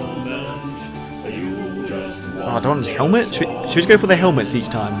 Oh, I don't want his helmet? Should we just go for the helmets each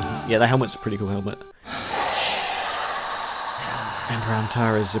time? Yeah, the helmet's a pretty cool helmet. Emperor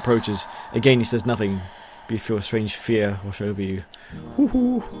Antares approaches. Again, he says nothing, but you feel a strange fear wash over you.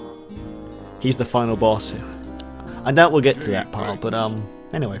 Woohoo! He's the final boss. I doubt we'll get to that part, but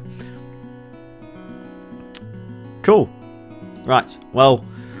anyway. Cool. Right, well.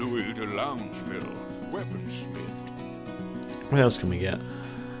 Louis de Loungeville, weaponsmith. What else can we get?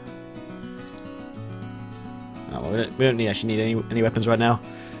 Oh, well, we don't actually need any weapons right now.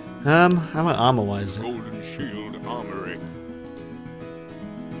 How about armor-wise? Golden shield armory.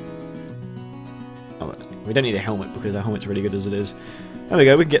 Oh, we don't need a helmet because our helmet's really good as it is. There we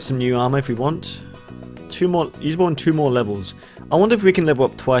go. We can get some new armor if we want. Two more. He's born 2 more levels. I wonder if we can level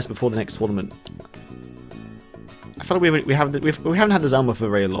up twice before the next tournament. I feel like we haven't had this armor for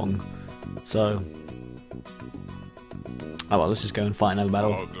very long, so. Oh well, let's just go and fight another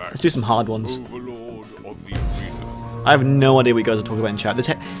battle. Let's do some hard ones. I have no idea what you guys are talking about in chat.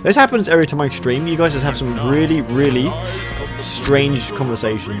 This happens every time I stream. You guys just have some really, really strange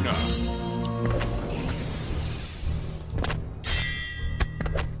conversation.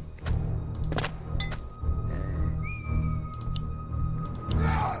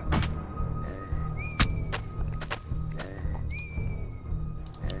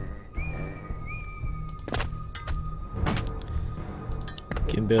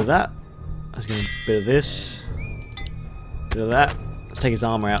 Get a bit of that. Let's get a bit of this. Bit of that. Let's take his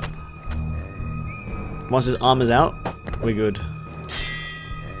armor out. Once his armor's out, we're good.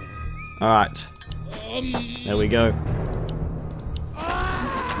 Alright. There we go.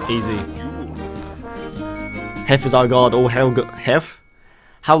 Easy. Hef is our god. All hail Hef.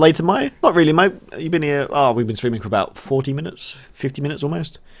 How late am I? Not really, mate. You've been here. Oh, we've been streaming for about 40 minutes. 50 minutes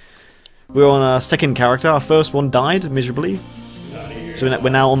almost. We're on our second character. Our first one died miserably. So we're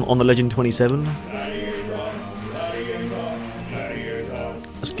now on the Legend 27.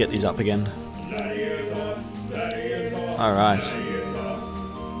 Let's get these up again. Alright.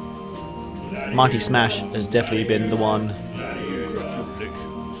 Mighty Smash has definitely been the one.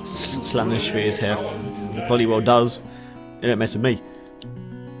 Slanish for his Hef. He probably well does. It don't mess with me.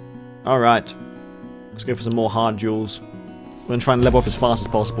 Alright. Let's go for some more hard duels. We're going to try and level up as fast as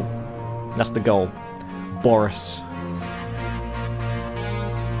possible. That's the goal. Boris.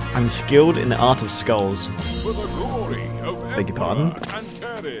 I'm skilled in the art of skulls. For the glory of Beg your pardon?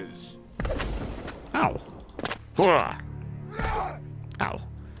 Antares. Ow. Ow.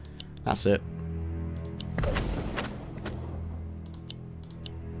 That's it.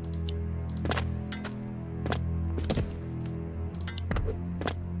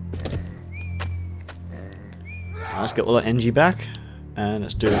 Let's get all that NG back. And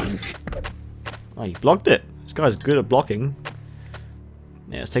let's do it. Oh, he blocked it. This guy's good at blocking.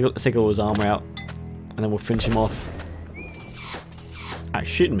 Yeah, let's take all his armor out, and then we'll finish him off. Ah,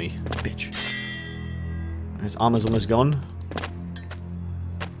 shitting me, bitch. His armor's almost gone.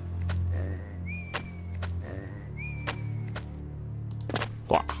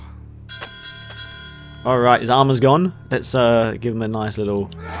 Alright, his armor's gone. Let's give him a nice little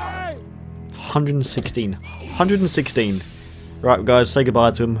 116. 116. Right, guys, say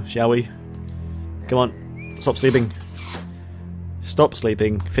goodbye to him, shall we? Come on, stop sleeping. Stop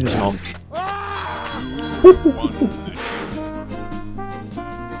sleeping. Finish him off.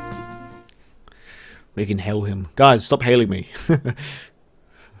 We can hail him. Guys, stop hailing me. Would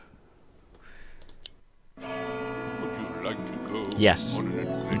you like to go Yes. on an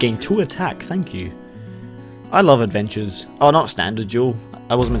adventure? You gain 2 attack. Thank you. I love adventures. Oh, not standard duel.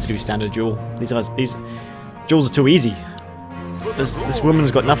 I wasn't meant to do standard duel. These duels are too easy. This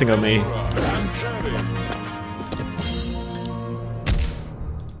woman's got nothing on me.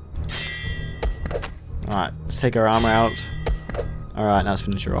 Alright, let's take our armor out. Alright, now let's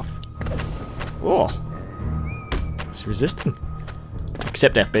finish her off. Oh! She's resisting.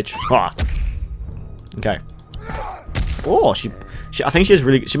 Accept that, bitch. Ah. Okay. Oh, I think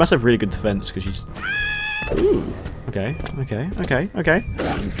she must have really good defense, because she's... Ooh. Okay, okay, okay, okay.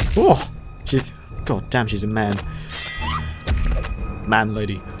 Oh! God damn, she's a man. Man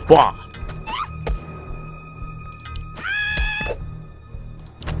lady. Wah!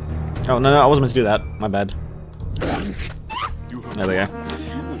 Oh, no, I wasn't meant to do that. My bad. There we go.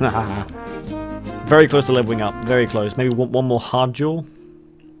 Very close to leveling up. Very close. Maybe one more hard duel.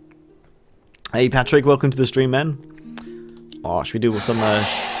 Hey, Patrick. Welcome to the stream, man. Oh, should we do some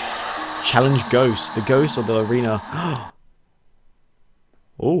challenge ghost? The ghost of the arena.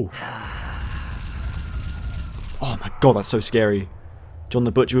 Oh. Oh my god, that's so scary. John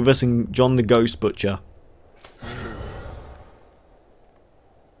the Butcher reversing John the Ghost Butcher.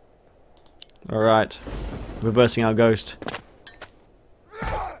 Alright. Reversing our ghost.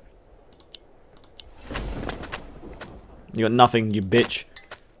 You got nothing, you bitch.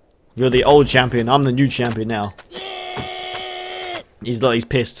 You're the old champion, I'm the new champion now. He's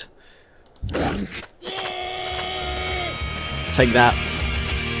pissed. Take that.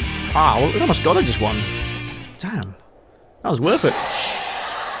 Ah, look how much gold I just won. Damn. That was worth it.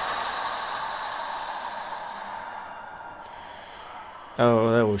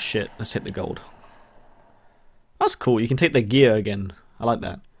 Oh, that was shit. Let's hit the gold. That's cool. You can take the gear again. I like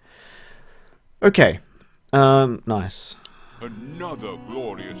that. Okay. Nice. Another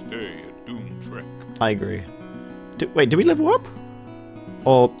glorious day at Doomtrek. I agree. Wait, do we level up?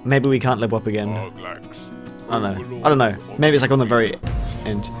 Or maybe we can't level up again. I don't know. Maybe it's like on the very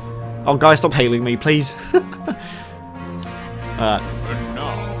end. Oh, guys, stop hailing me, please. And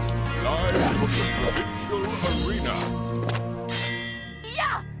now, live from the provincial arena.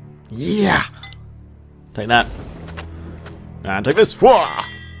 Yeah. Take that. And take this. Whoa!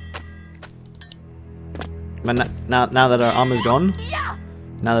 Now that our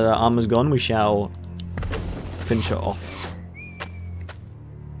armor's gone, we shall finish it off.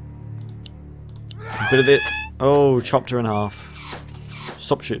 A bit of it. Oh, chopped her in half.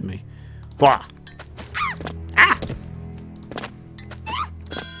 Stop shooting me. Wah! Ah!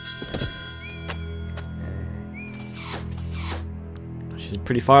 She's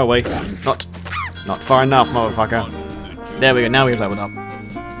pretty far away. Not far enough, motherfucker. There we go. Now we've leveled up.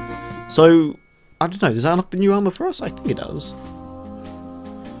 So, I don't know. Does that unlock the new armor for us? I think it does.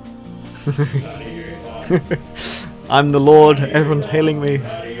 I'm the Lord. Everyone's hailing me.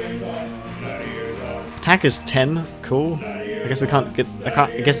 Attack is 10. Cool. I guess we can't get.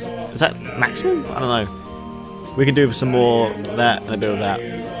 I guess is that maximum? I don't know. We could do some more of that and a bit of that.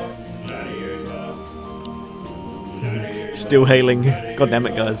 Still hailing. God damn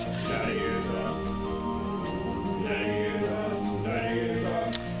it, guys.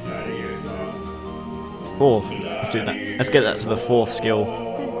 Oh, let's do that. Let's get that to the 4th skill.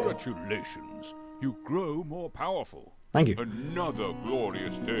 Congratulations. You grow more powerful. Thank you. Another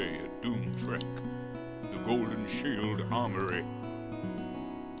glorious day at Doomtrek. The Golden Shield Armory.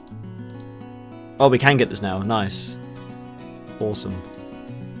 Oh, we can get this now. Nice. Awesome.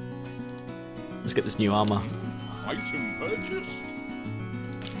 Let's get this new armor. Item purchased.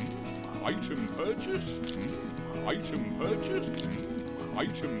 Item purchased. Item purchased.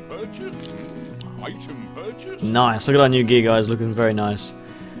 Item purchased. Item purchased. Nice. Look at our new gear, guys. Looking very nice.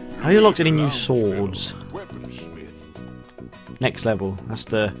 Have you unlocked any new swords? Next level. That's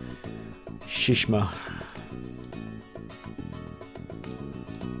the Shishma.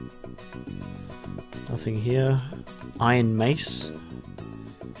 Nothing here. Iron mace.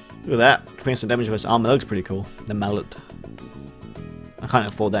 Look at that. 20% damage versus armor. That looks pretty cool. The mallet. I can't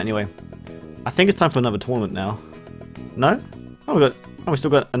afford that anyway. I think it's time for another tournament now. No? Oh, we still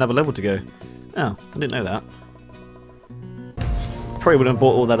got another level to go. Oh, I didn't know that. Probably wouldn't have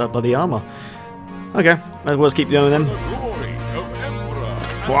bought all that bloody armor. Okay, might as well just keep going then.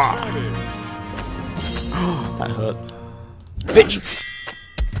 Wow. That hurt. Bitch!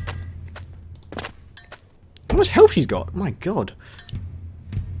 How much health she's got? My god.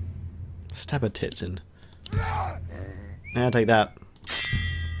 Stab her tits in. Yeah, take that.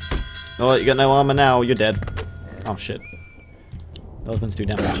 Oh, you got no armor now, you're dead. Oh shit. That was meant to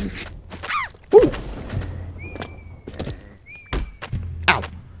do damage. Woo! Ow!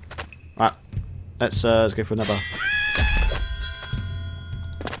 Alright. Let's go for another.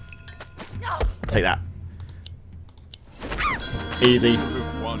 Take that. Easy.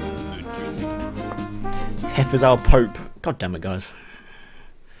 Hef is our Pope. God damn it, guys.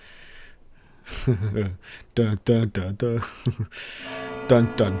 Dun dun dun dun.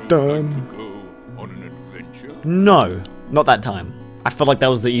 Dun dun dun. No, not that time. I felt like that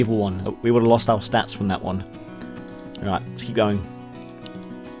was the evil one. We would have lost our stats from that one. Alright, let's keep going.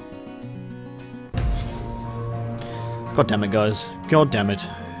 God damn it, guys. God damn it.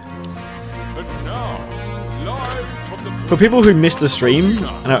 For people who missed the stream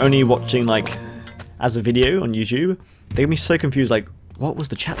and are only watching like as a video on YouTube, they're gonna be so confused, like, what was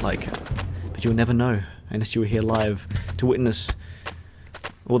the chat like? But you'll never know unless you were here live to witness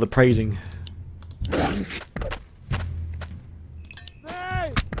all the praising.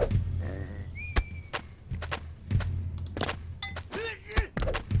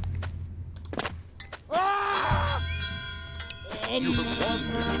 You have won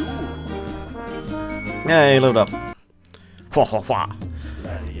the jewel. Yay, load up. Hwa, hwa, hwa.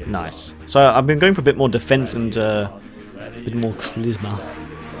 Nice. So I've been going for a bit more defense and a bit more charisma.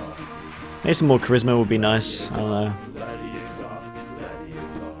 Maybe some more charisma would be nice. I don't know.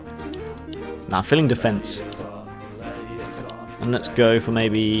 Nah, feeling defense. And let's go for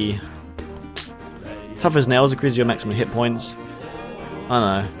maybe tough as nails, increase your maximum hit points. I don't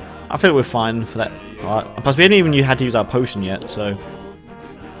know. I feel we're fine for that part. Plus, we haven't even had to use our potion yet, so.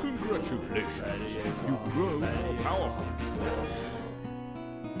 Congratulations, you grow more powerful.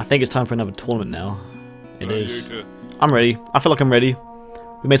 I think it's time for another tournament now. It is. Later. I'm ready. I feel like I'm ready.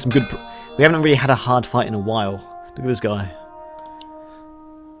 We made some good. We haven't really had a hard fight in a while. Look at this guy.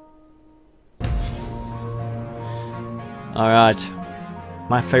 Alright.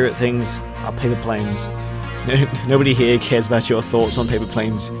 My favourite things are paper planes. Nobody here cares about your thoughts on paper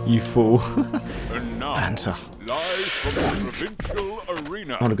planes, you fool. And now, Answer. live from the provincial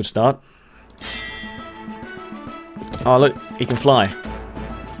arena. Not a good start. Oh look, he can fly.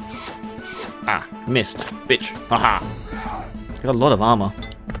 Ah, missed. Bitch. Haha. Got a lot of armor.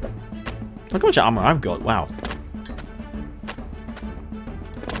 Look how much armor I've got, wow.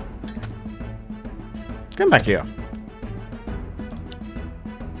 Come back here.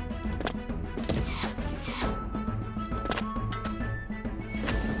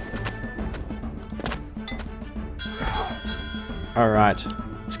 Alright,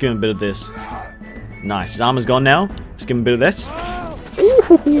 let's give him a bit of this. Nice, his armor's gone now. Let's give him a bit of this.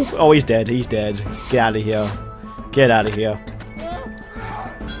 Ooh, oh, he's dead, he's dead. Get out of here. Get out of here.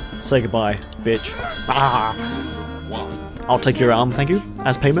 Say goodbye, bitch. Ah. I'll take your arm, thank you,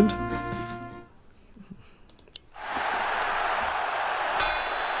 as payment.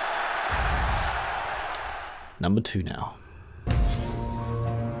 Number 2 now.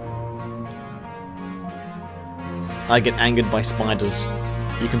 I get angered by spiders.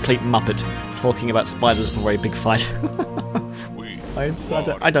 You complete Muppet talking about spiders before a big fight. I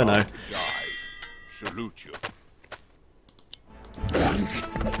don't know. Salute you.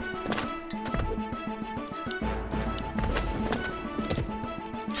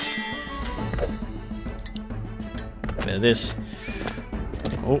 Bit of this.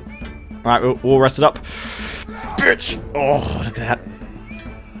 Oh, alright, we're all rested up. Bitch! Oh, look at that.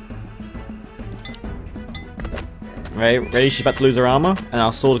 Ready? She's about to lose her armor, and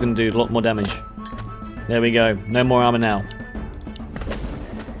our sword can do a lot more damage. There we go. No more armor now.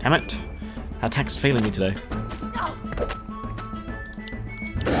 Damn it. Our attack's failing me today.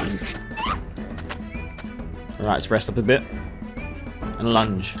 Alright, let's rest up a bit. And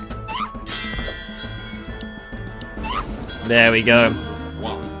lunge. There we go.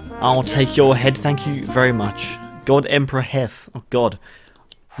 I'll take your head, thank you very much. God Emperor Hef. Oh god.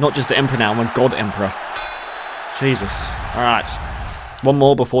 Not just the Emperor now, I'm a God Emperor. Jesus. Alright. One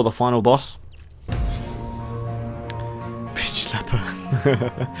more before the final boss. Bitch slapper.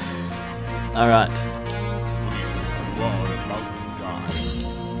 Alright. You are about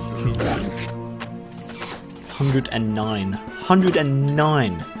to die. 109.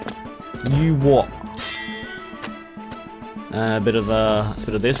 109. You what? Let's bit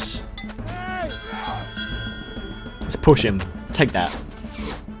of this. Let's push him. Take that.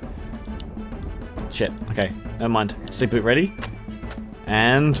 Shit. Okay. Never mind. Sleep it ready.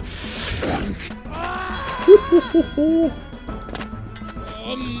 And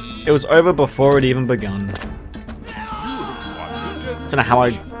it was over before it even begun. Don't know how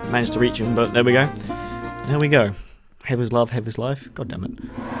I managed to reach him, but there we go. There we go. Heaven is love, heaven is life. God damn it.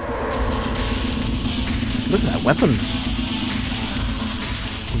 Look at that weapon.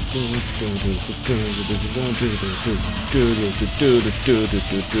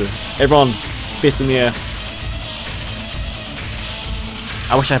 Everyone, fists in the air.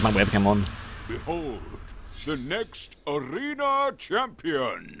 I wish I had my webcam on. Behold, the next arena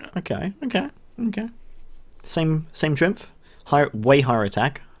champion. Okay. Same strength. Way higher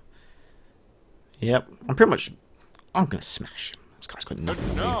attack. Yep. I'm gonna smash him. This guy's got nothing.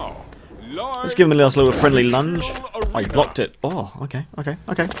 And now, let's give him a little friendly lunge. Oh, he blocked it. Oh, okay. Bit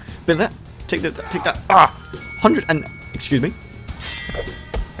of that. Take that. Ah! 100 and... Excuse me.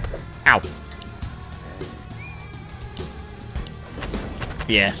 Ow.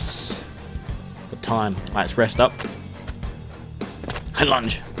 Yes. The time. Right, let's rest up. And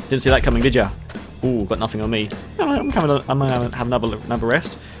lunge. Didn't see that coming, did ya? Ooh, got nothing on me. I'm gonna have another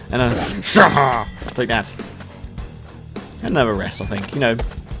rest. And like that. Another rest, I think. You know,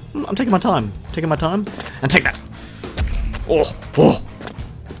 I'm taking my time. And take that. Oh.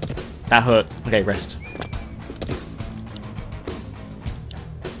 That hurt. Okay, rest.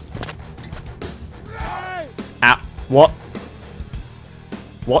 Ah, what?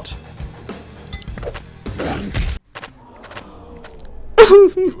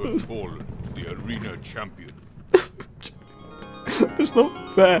 You have fallen to the arena champion. It's not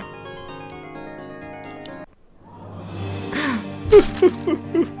fair.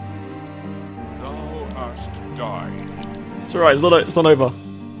 Thou hast died. It's alright, it's not over.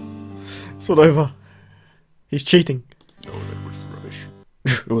 It's not over. He's cheating. Oh, that was rubbish.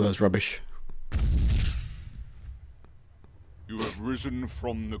 Oh, that's rubbish. You have risen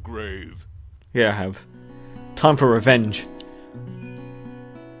from the grave. Yeah, I have. Time for revenge.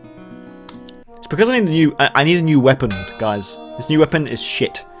 It's because I need a new weapon, guys. This new weapon is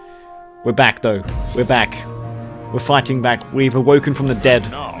shit. We're back though. We're back. We're fighting back. We've awoken from the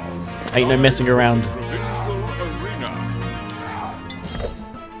dead. Now, Ain't no messing around. provincial arena.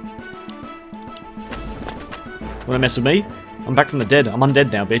 Wanna mess with me? I'm back from the dead. I'm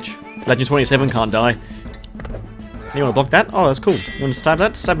undead now, bitch. Legend 27 can't die. You wanna block that? Oh, that's cool. You wanna stab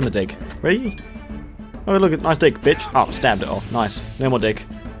that? Stab in the dick. Ready? Oh, look at nice dick, bitch. Oh, stabbed it off. Nice. No more dick.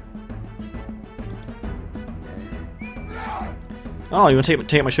 Oh, you want to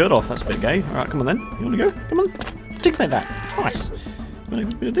take my shirt off? That's a bit gay. Alright, come on then. You want to go? Come on. Take like that. Nice. You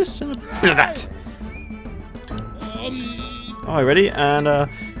want a bit of this and a bit of that. Alright, ready? And,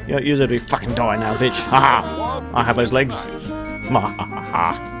 yeah, use it to fucking die now, bitch. Haha. I have those legs.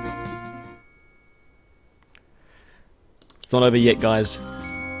 It's not over yet, guys.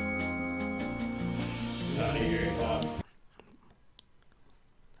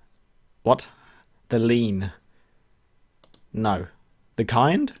 What? The lean. No. The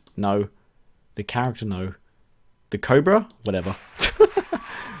kind? No. The character? No. The cobra? Whatever.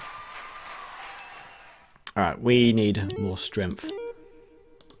 Alright, we need more strength.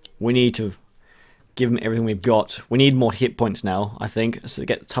 We need to give him everything we've got. We need more hit points now, I think, so to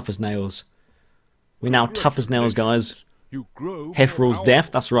get tough as nails. We're now tough as nails, guys. Hef rules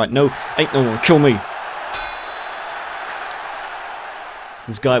death, that's right. No, ain't no one kill me.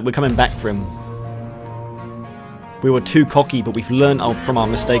 This guy, we're coming back for him. We were too cocky, but we've learned from our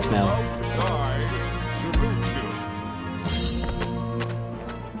mistakes now.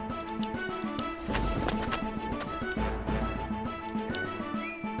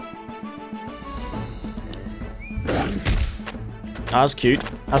 That's cute.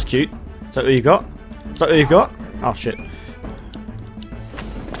 That's cute. Is that what you got? Is that what you got? Oh shit.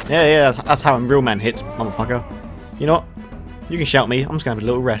 Yeah, that's how a real man hits, motherfucker. You know what? You can shout me. I'm just gonna have a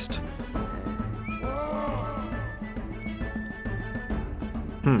little rest.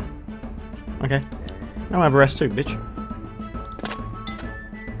 Okay. I'll have a rest too, bitch.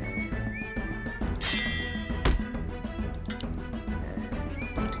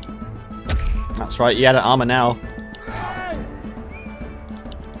 That's right, you had an armor now.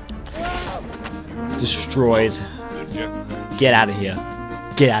 Destroyed. Get out of here.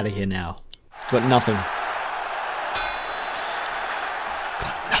 Get out of here now. Got nothing.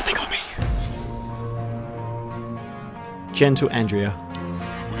 Got nothing on me. Gentle Andrea.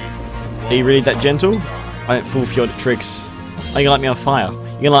 Are you really that gentle? I don't fall for your tricks. Are you gonna light me on fire?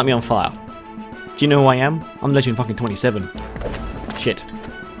 You're gonna light me on fire. Do you know who I am? I'm Legend fucking 27. Shit.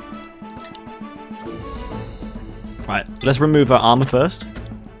 Right, let's remove our armor first.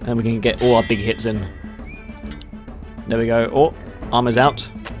 And we can get all our big hits in. There we go. Oh, armor's out.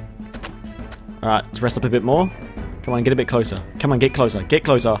 Alright, let's rest up a bit more. Come on, get a bit closer. Come on, get closer. Get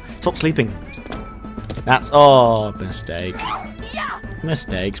closer. Stop sleeping. That's... Oh, mistake.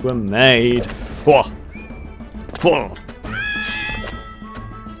 Mistakes were made. Whoa. Whoa.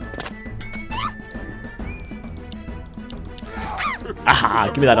 Aha,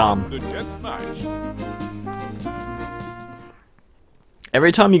 give me that arm.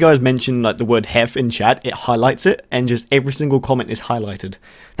 Every time you guys mention like the word hef in chat, it highlights it, and just every single comment is highlighted.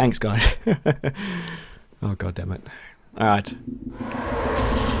 Thanks, guys. Oh, god damn it. Alright.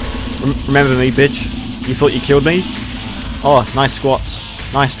 Remember me, bitch? You thought you killed me? Oh, nice squats.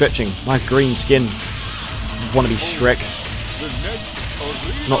 Nice stretching. Nice green skin. Wanna be Shrek.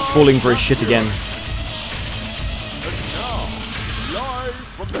 Not falling for his shit again. And now, live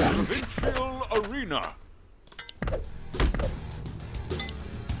from the provincial arena.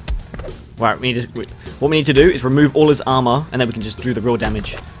 Right, what we need to do is remove all his armor, and then we can just do the real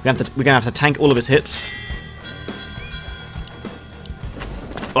damage. We're gonna have to tank all of his hits.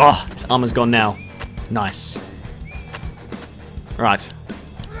 Oh, his armor's gone now. Nice. Right.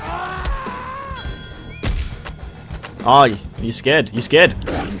 Oh, you scared? You scared?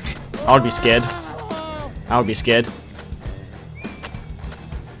 I would be scared. I would be scared.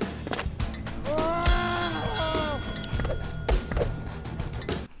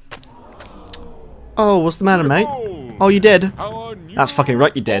 Oh, what's the matter, mate? Oh, you dead? That's fucking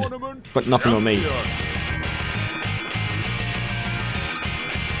right, you dead. Got nothing on me.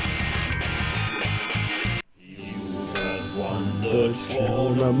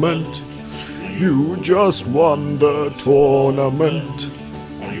 Tournament. You just won the tournament.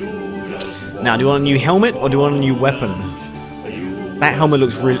 Now, do you want a new helmet or do you want a new weapon? That helmet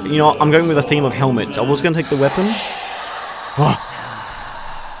looks really... You know what? I'm going with a theme of helmets. I was going to take the weapon. Oh.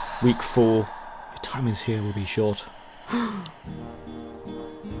 Week 4. Your time is here will be short.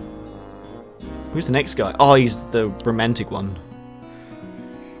 Who's the next guy? Oh, he's the romantic one.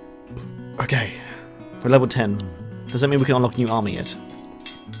 Okay. We're level 10. Does that mean we can unlock new armor yet?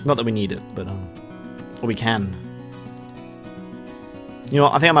 Not that we need it, but or we can. You know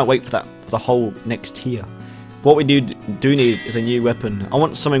what? I think I might wait for that for the whole next tier. What we do need is a new weapon. I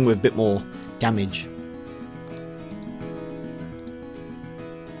want something with a bit more damage.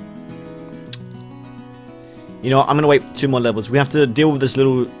 You know what? I'm gonna wait 2 more levels. We have to deal with this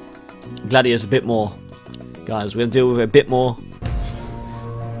little gladius a bit more, guys. We're gonna deal with it a bit more.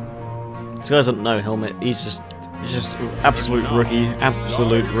 This guy doesn't know helmet. He's just absolute rookie.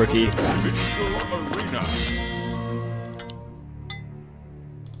 Absolute rookie.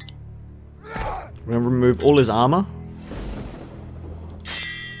 We're gonna remove all his armor.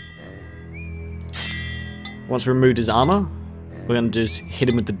 Once we removed his armor, we're gonna just hit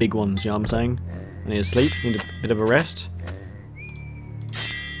him with the big ones. You know what I'm saying? I need to sleep. Need a bit of a rest.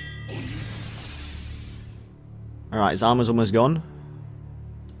 All right, his armor's almost gone.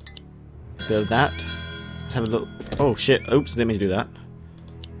 Bit of that. Let's have a look. Oh shit! Oops, didn't mean to do that.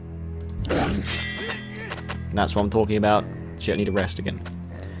 That's what I'm talking about. Shit, I need a rest again.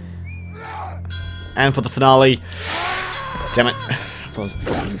 And for the finale, damn it! I thought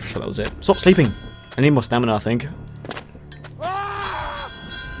that was it. Stop sleeping. I need more stamina, I think.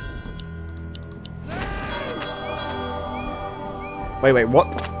 Wait, what?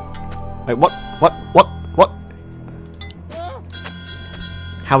 Wait, what? What?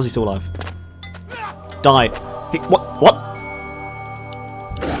 How is he still alive? Die. What?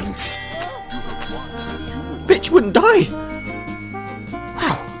 Bitch wouldn't die!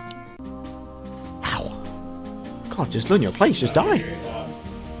 Wow. God, just learn your place, just die.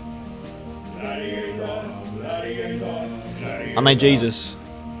 I mean, Jesus.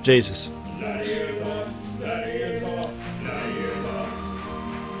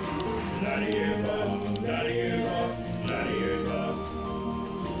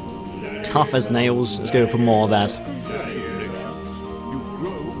 Tough as nails. Let's go for more of that.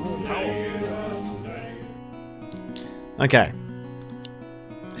 Okay.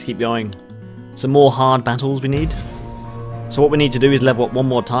 Let's keep going. Some more hard battles we need. So what we need to do is level up 1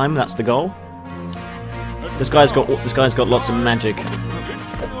 more time. That's the goal. This guy's got lots of magic.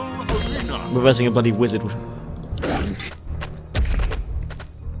 Reversing a bloody wizard.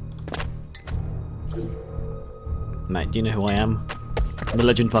 Mate, do you know who I am? I'm the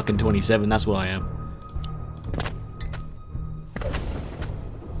Legend fucking 27, that's what I am.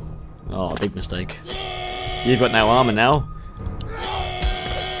 Oh, big mistake. You've got no armor now.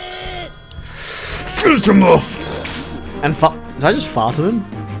 Finish him off! And did I just fart on him?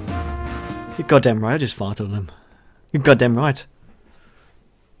 You're goddamn right, I just farted on him. You're goddamn right.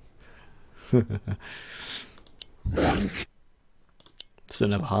 Still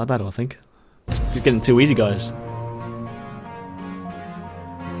never hard battle, I think. It's getting too easy, guys.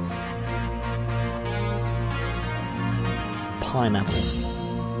 Pineapple.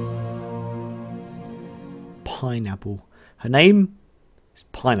 Her name is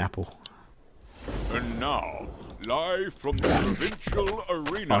Pineapple. And now, live from the provincial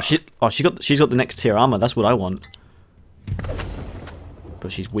arena. She's got the next tier armor. That's what I want.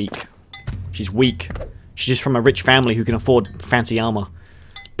 But she's weak. She's just from a rich family who can afford fancy armor.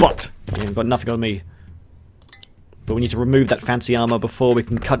 But you've got nothing on me. But we need to remove that fancy armor before we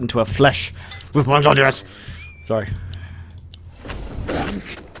can cut into her flesh with my gladius. Sorry.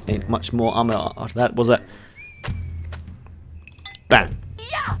 Ain't much more armor after that, was that? Bam!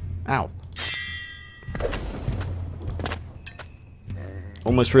 Ow.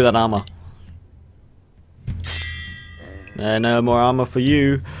 Almost through that armor. No more armor for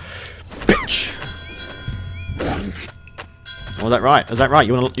you, bitch. Oh, is that right? Is that right?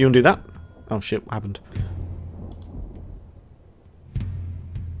 You wanna do that? Oh shit! What happened?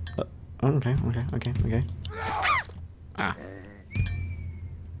 Okay. Ah.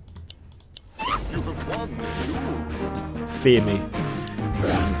 Fear me.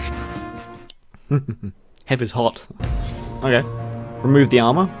 Hev is hot. Okay. Remove the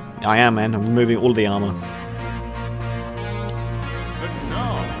armor. I am, man. I'm removing all the armor.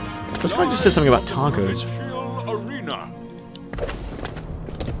 This guy just said something about tacos.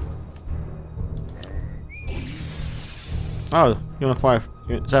 Oh, you want a fire?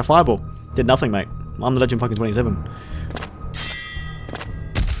 Is that a fireball? Did nothing, mate. I'm the Legend fucking 27.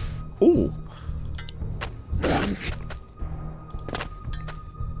 Ooh.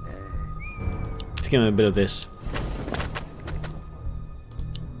 Let's give him a bit of this.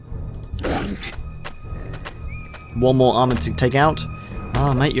 One more armor to take out.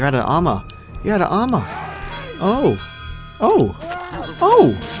 Ah, mate, you're out of armor. You're out of armor. Oh. Oh.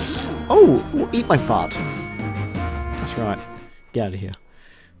 Oh. Oh. Ooh, eat my fart. That's right. Get out of here.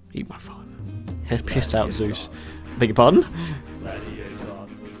 Eat my fart. Have pissed out Zeus. Beg your pardon?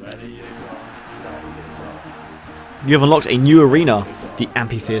 You have unlocked a new arena. The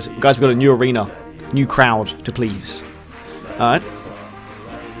amphitheater. Guys, we've got a new arena. New crowd to please. Alright.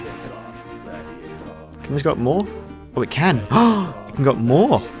 Can this go up more? Oh, it can. It can go up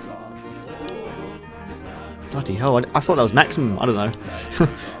more. Bloody hell. I thought that was maximum. I don't know.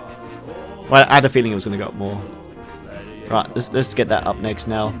 Well, I had a feeling it was going to go up more. Right, let's get that up next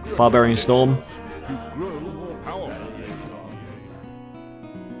now. Barbarian Storm.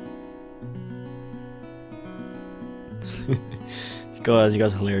 You guys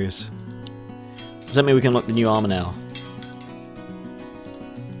are hilarious. Does that mean we can unlock the new armor now?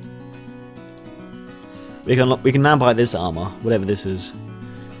 We can now buy this armor, whatever this is.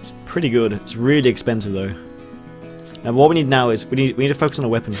 It's pretty good. It's really expensive though. Now what we need now is we need to focus on the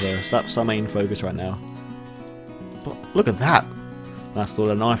weapon first. That's our main focus right now. But look at that. That's not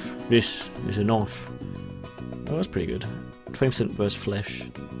a knife. This is a knife. Oh, that's pretty good. 20% versus flesh.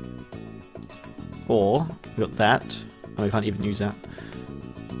 Or we got that. Oh, we can't even use that.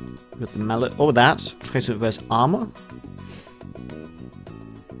 We got the mallet. Oh, that 20% versus armor.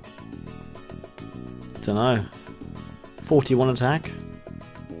 Don't know. 41 attack.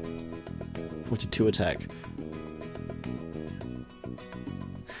 42 attack.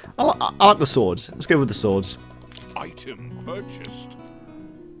 I like the swords. Let's go with the swords. Item purchased.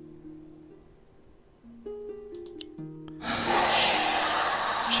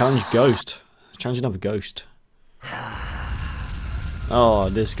 Challenge ghost. Challenge another ghost. Oh,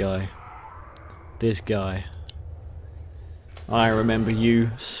 this guy. This guy. I remember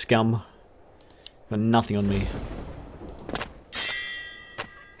you, scum. Got nothing on me.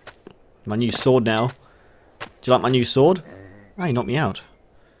 My new sword now. Do you like my new sword? Oh, you knocked me out.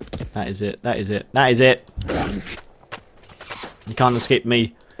 That is it. That is it. That is it. You can't escape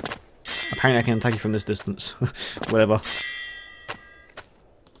me. Apparently I can attack you from this distance. Whatever.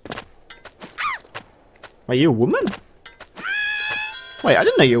 Wait, you a woman? Wait, I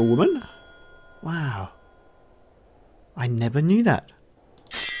didn't know you were a woman. Wow. I never knew that.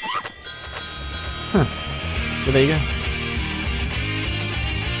 Huh. Well, there you go.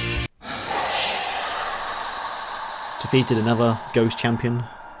 Defeated another ghost champion.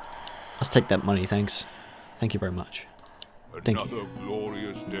 Let's take that money, thanks. Thank you very much. Thank you. Another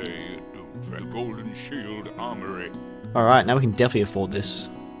glorious day at the Golden Shield Armory. Alright, now we can definitely afford this.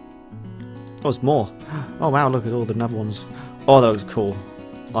 Oh, it's more. Oh wow, look at all the other ones. Oh, that looks cool.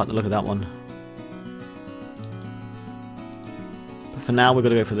 I like the look of that one. But for now, we've got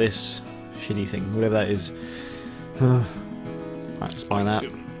to go for this shitty thing, whatever that is. Right, let's buy that.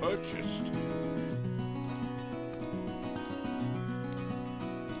 Purchased.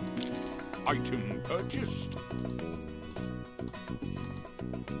 Item purchased.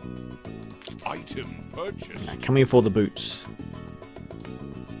 Item purchased. Now, can we afford the boots?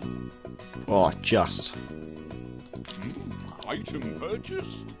 Oh, just. Item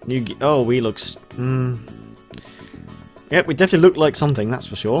purchased. New. Oh, we looks. Yep, we definitely look like something. That's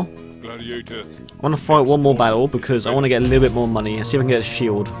for sure. Gladiator. I want to fight one more battle because I want to get a little bit more money and see if I can get a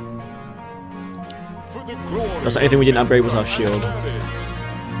shield. For the glory. That's the only thing we didn't upgrade was our shield.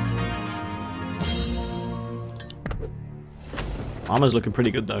 Armor's looking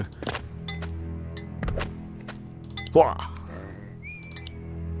pretty good though. Wah!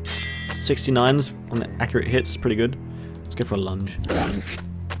 69s on the accurate hits, pretty good. Let's go for a lunge.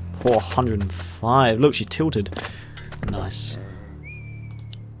 405. Look, she's tilted. Nice.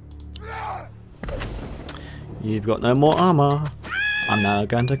 You've got no more armor. I'm now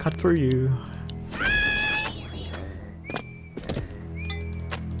going to cut through you.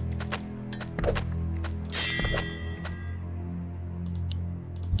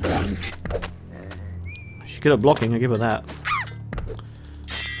 She's good at blocking, I'll give her that.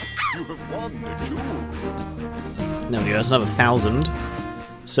 You have won the jewel. There we go, that's another 1,000.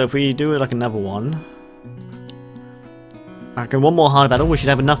 So if we do like another one. Okay, one more hard battle, we should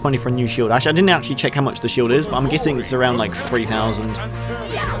have enough money for a new shield. Actually, I didn't actually check how much the shield is, but I'm guessing it's around like 3,000.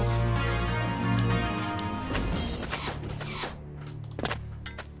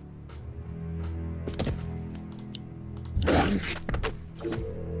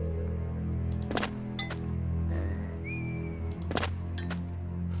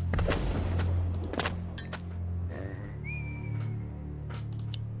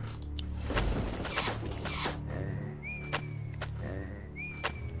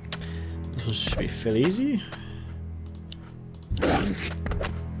 one should be fairly easy. Just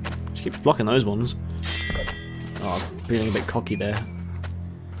keeps blocking those ones. Oh, I was feeling a bit cocky there.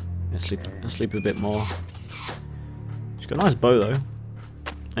 Let's sleep a bit more. She's got a nice bow though.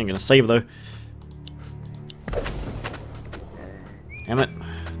 Ain't gonna save though. Damn it.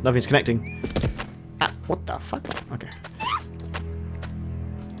 Nothing's connecting. Ah, what the fuck? Okay.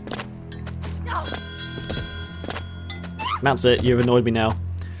 That's it, you've annoyed me now.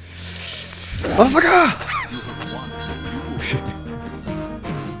 Motherfucker!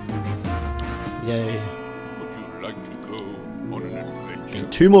 Yay. Would you like to go on an adventure? Okay,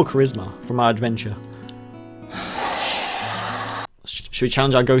 2 more charisma from our adventure. Should we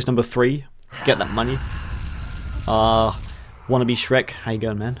challenge our ghost number 3? Get that money. Wannabe Shrek, how you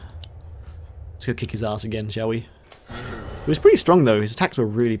going, man? Let's go kick his ass again, shall we? He was pretty strong though, his attacks were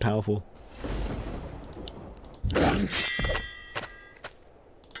really powerful.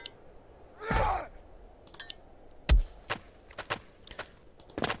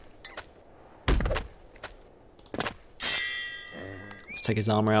 Let's take his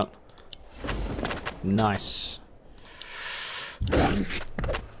armor out. Nice. He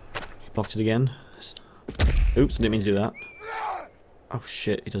blocked it again. Oops, I didn't mean to do that. Oh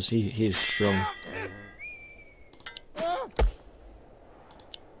shit, he does. He is strong.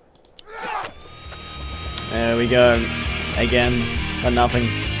 There we go. Again, but nothing.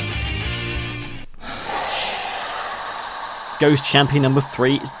 Ghost champion number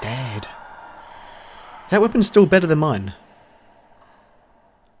 3 is dead. Is that weapon still better than mine?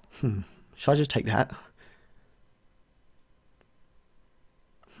 Should I just take that?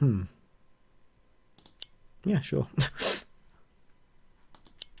 Yeah, sure.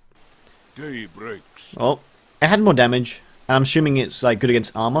 Day breaks. Oh, it had more damage. And I'm assuming it's like good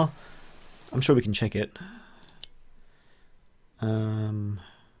against armor. I'm sure we can check it. 20%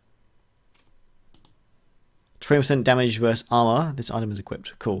 damage versus armor. This item is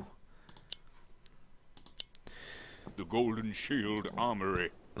equipped. Cool. The Golden Shield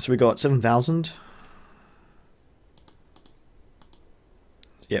Armory. So we got 7,000.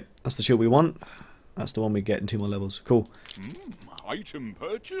 Yep, that's the shield we want. That's the one we get in 2 more levels. Cool. Item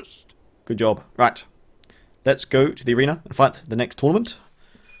purchased. Good job. Right. Let's go to the arena and fight the next tournament.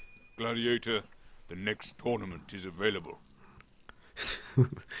 Gladiator, the next tournament is available.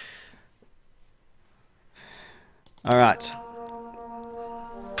 Alright.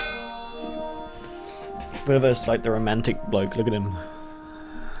 River's like the romantic bloke. Look at him.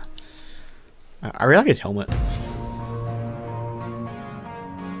 I really like his helmet.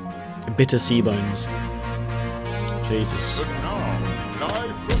 Bitter sea bones. Jesus. But now,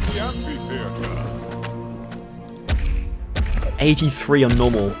 live from the amphitheater. 83 on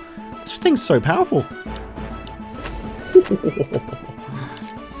normal. This thing's so powerful.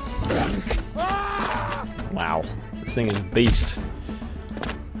 Wow. This thing is a beast.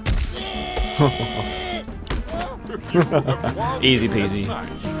 Easy peasy.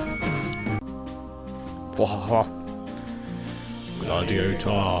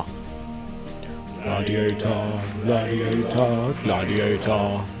 Gladiator. Gladiator. Gladiator.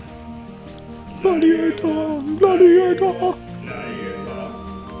 Gladiator. Gladiator. Gladiator.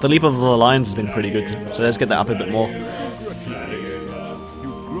 The Leap of the Lions has been pretty good, so let's get that up a bit more.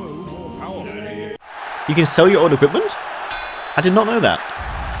 You can sell your old equipment? I did not know that.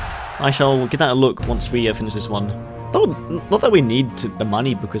 I shall give that a look once we finish this one. Not that we need the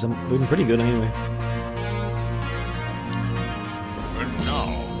money, because we've been pretty good anyway.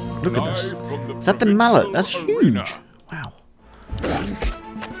 Look at this. Is that the mallet? That's huge. Wow.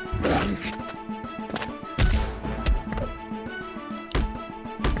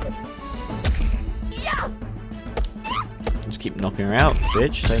 Just keep knocking her out,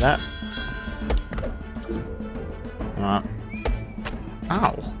 bitch. Say that. Alright.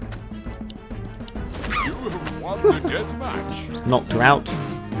 Ow. You have won the death match. Just knocked her out.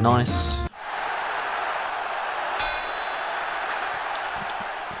 Nice.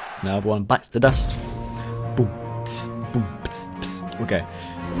 Now everyone bites the dust. Boom. Pss, boom. Pss, pss. Okay.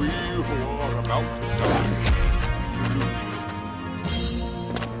 We who are about to die salute you.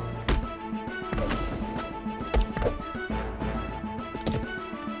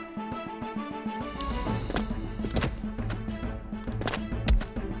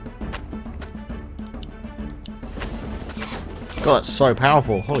 God, that's so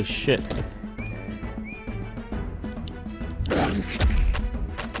powerful. Holy shit.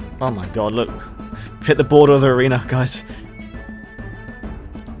 Oh my god, look. We've hit the border of the arena, guys.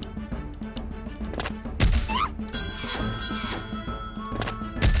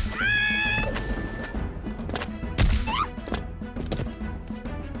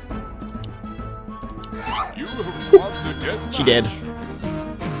 She dead.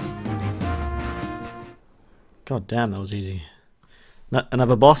 God damn, that was easy.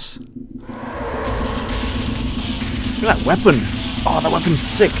 Another boss. Look at that weapon. Oh, that weapon's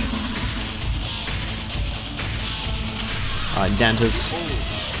sick. Alright, Dantas.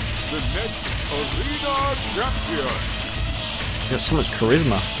 The next arena champion. He's got so much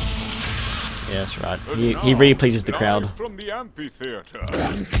charisma. Yeah, that's right. He really pleases the crowd. From the amphitheater.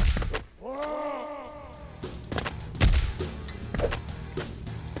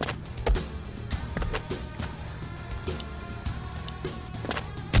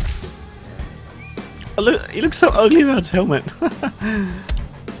 Oh, look, he looks so ugly without his helmet.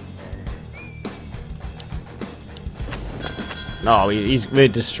 No, we're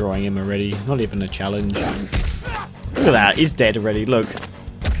destroying him already. Not even a challenge. Look at that, he's dead already. Look.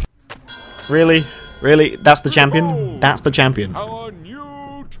 Really? Really? That's the champion? That's the champion. Our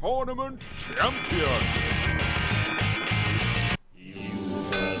new tournament champion. You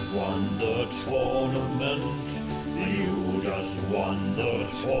just won the tournament. You just won the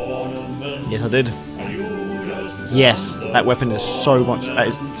tournament. Yes, I did. Yes, that weapon is so much. That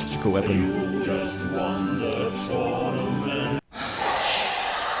is such a cool weapon. You just won the tournament.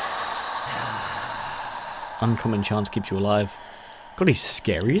 Uncommon chance keeps you alive. God, he's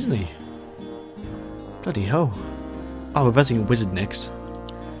scary, isn't he? Bloody hell. Oh, we're versing a wizard next.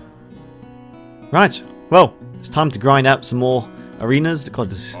 Right, well, it's time to grind out some more arenas. God,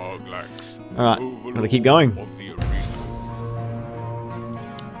 this. Alright, gotta keep going.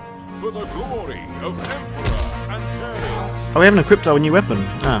 For the glory of Emperor Antares. Oh, we haven't equipped our new weapon.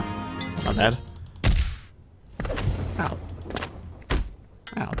 Ah, not bad. Ow.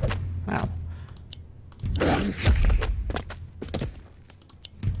 Ow. Ow.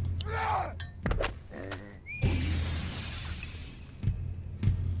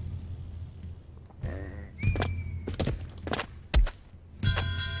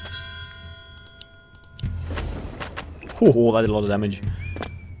 Oh, that did a lot of damage.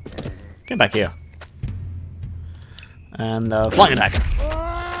 Get back here. And flying attack.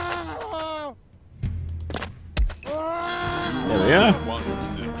 There we are.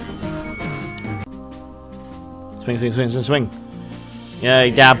 Swing, swing, swing, swing, swing. Yeah,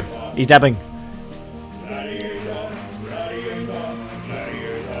 dab. He's dabbing.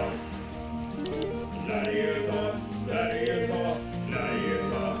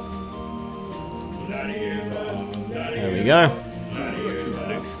 There we go.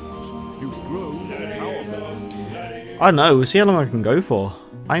 I don't know. We'll see how long I can go for.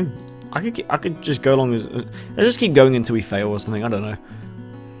 I could just go along. Let's just keep going until we fail or something. I don't know.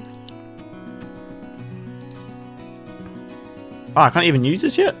 Oh, I can't even use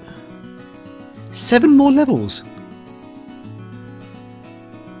this yet. 7 more levels.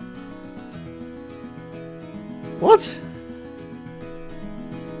 What?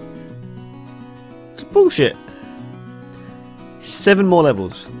 It's bullshit. 7 more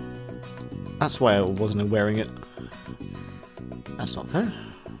levels. That's why I wasn't wearing it. That's not fair.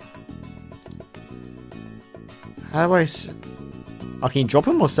 How do I oh, can you drop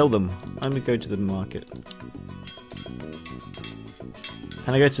them or sell them? Let me go to the market.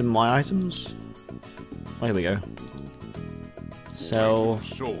 Can I go to my items? Oh, here we go. Sell.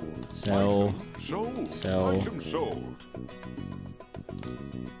 Sell. Sell.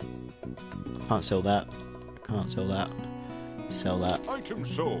 Can't sell that. Can't sell that. Sell that. Item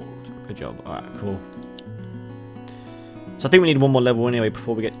sold. Good job. Alright, cool. So I think we need one more level anyway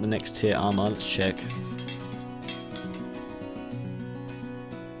before we get the next tier armor. Let's check.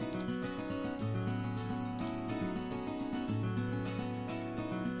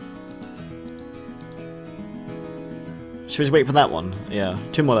 Should we just wait for that one? Yeah,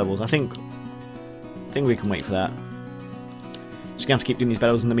 2 more levels. I think we can wait for that. Just gonna have to keep doing these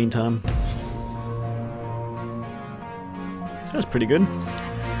battles in the meantime. That's pretty good.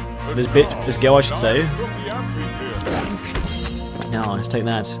 This girl, I should say. No, let's take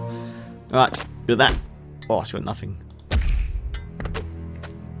that. Alright, do that. Oh, she got nothing.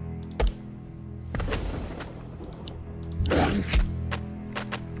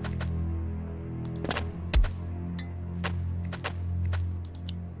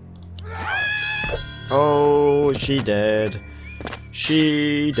 Oh, she dead.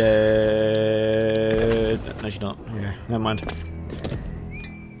 She dead. No, she's not. Okay, never mind.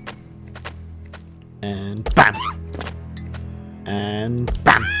 And bam! And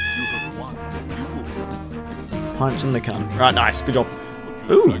bam! Punch in the cunt. Right, nice. Good job.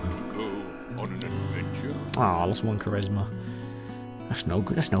 Ooh! Oh, I lost 1 charisma. That's no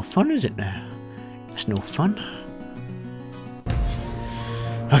good. That's no fun, is it now? That's no fun.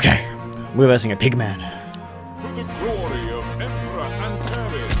 Okay. We're versing a pigman. For the glory of Emperor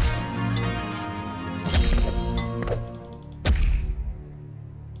Antares.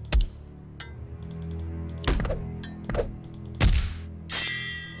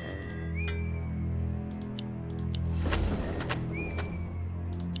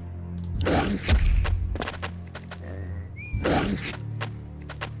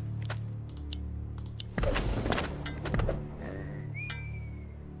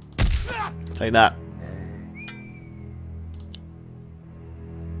 Take that.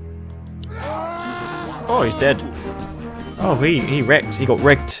 Oh, he's dead. Oh, he wrecked. He got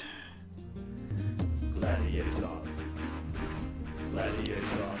wrecked. Gladiator.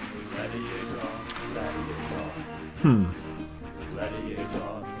 Gladiator. Gladiator. Gladiator. Gladiator.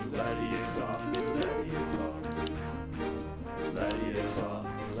 Gladiator. Gladiator.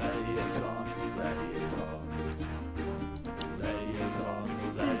 Gladiator. Gladiator. Gladiator.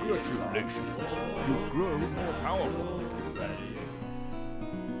 Congratulations. You've grown more powerful.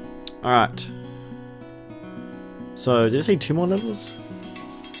 Alright. So, did it say 2 more levels?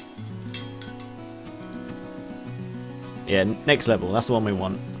 Yeah, next level. That's the one we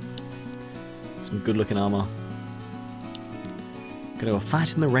want. Some good looking armor. Gonna go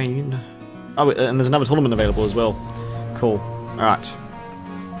fight in the rain. Oh, and there's another tournament available as well. Cool. Alright.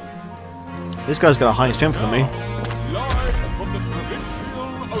 This guy's got a higher strength than me. Live from the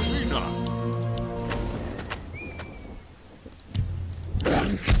provincial arena.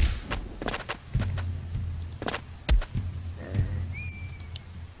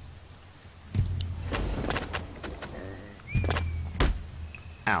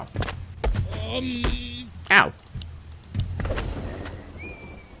 Ow. Ow.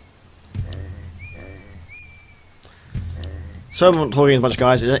 So I'm not talking as much,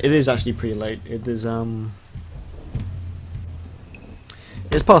 guys. It is actually pretty late. It is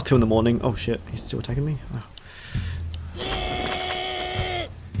it's past 2 in the morning. Oh shit, he's still attacking me. Oh.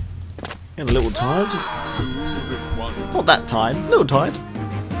 Getting a little tired. Not that tired. A little tired.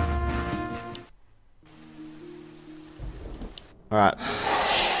 Alright.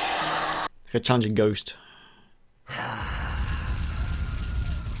 Like a challenging ghost.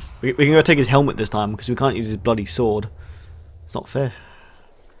 We can go take his helmet this time because we can't use his bloody sword. It's not fair.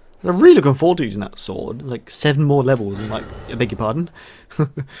 I'm really looking forward to using that sword. Like 7 more levels. And like, I beg your pardon.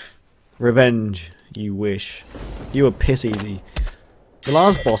 Revenge, you wish. You were piss easy. The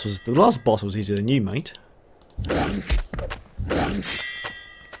last boss was easier than you, mate.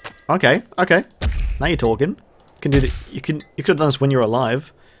 Okay, okay. Now you're talking. You can do the, you could have done this when you're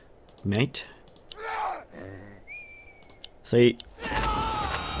alive, mate. See,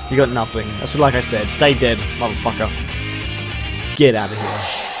 you got nothing. That's like I said. Stay dead, motherfucker. Get out of here.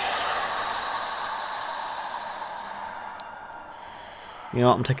 You know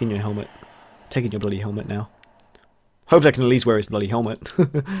what? I'm taking your helmet. Taking your bloody helmet now. Hopefully I can at least wear his bloody helmet.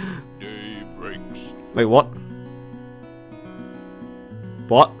 Day breaks. Wait, what?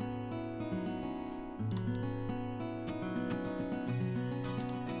 What?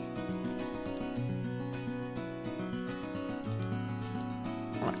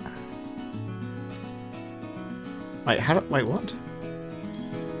 Wait, how do, wait, what?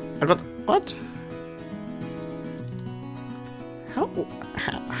 I got, what?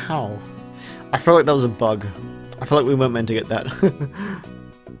 How? I feel like that was a bug. I feel like we weren't meant to get that.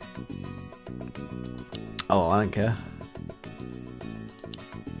 Oh, I don't care.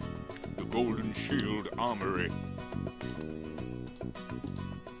 The Golden Shield Armory.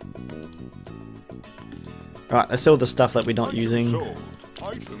 Right, let's sell the stuff that we're not using. Sold.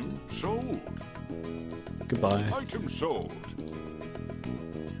 Item sold. Goodbye. Item sold.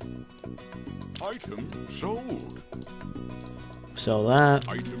 Item sold. Sell that.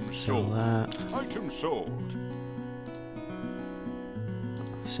 Item Sell sold. that. Item sold.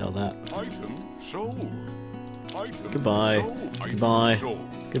 Sell that. Item sold. Item Goodbye. sold. Item Goodbye. sold.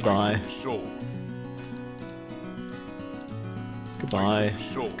 Goodbye. Item sold. Goodbye. Item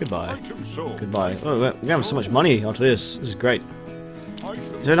sold. Goodbye. Item sold. Goodbye. Oh, we have so much money after this. This is great.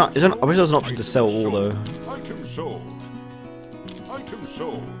 Item Is there not? Is there? I wish there was an option to sell all though. Item sold. Item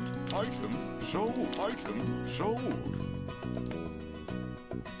sold. Item sold. Item sold.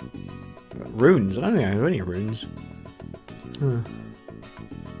 Runes. I don't think I have any runes. Huh.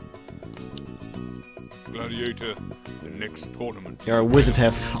 Gladiator, the next tournament. You're a wizard,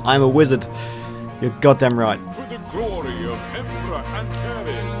 Hef. I'm a wizard. You're goddamn right. For the glory of Emperor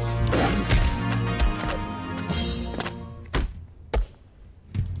Antares.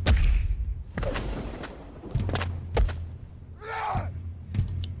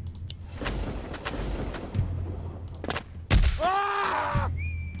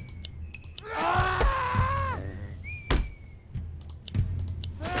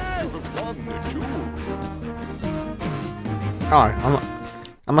 have won the duel. Oh,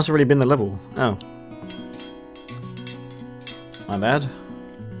 I must have already been the level. Oh. My bad.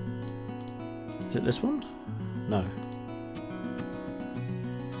 Is it this one? No.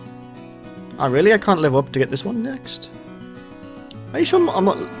 Oh, really? I can't level up to get this one next? Are you sure I'm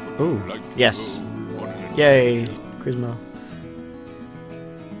not... Oh, yes. Yay, Charisma.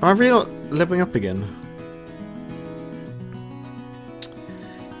 Am I really not leveling up again?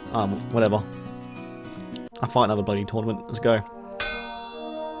 Whatever. I'll fight another bloody tournament. Let's go.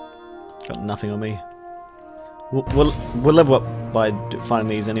 Got nothing on me. We'll level up by finding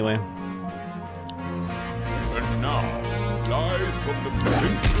these anyway. And now, live from the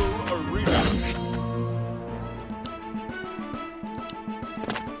provincial arena.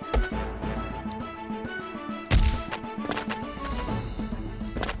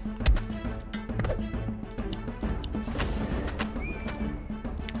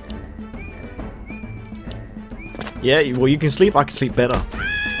 Yeah, well, you can sleep. I can sleep better.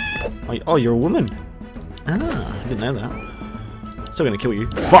 Oh, you're a woman. Ah, I didn't know that. Still gonna kill you.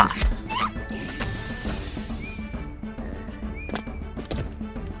 Bah!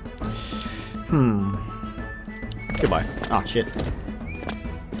 Goodbye. Ah, shit.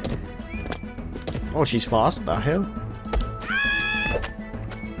 Oh, she's fast. The hell?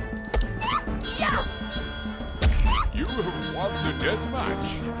 You have won the death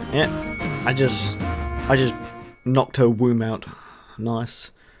match. Yeah, I just knocked her womb out.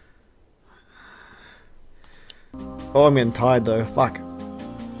 Nice. Oh, I'm getting tired though. Fuck.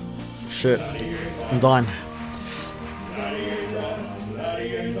 Shit. I'm dying.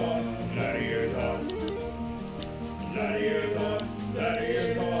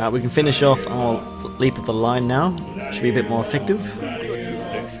 We can finish off our leap of the line now. Should be a bit more effective.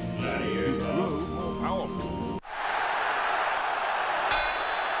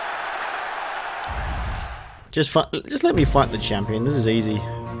 Just let me fight the champion. This is easy.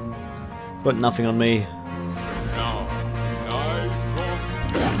 Got nothing on me. Now, live from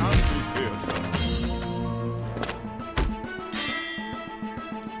the amphitheater.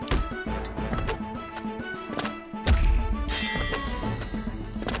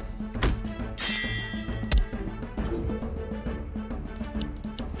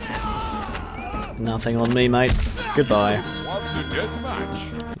 Nothing on me, mate. Goodbye. Won the death match.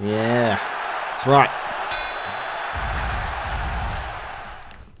 Yeah, that's right.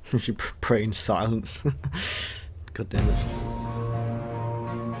 She pray in silence. God damn it.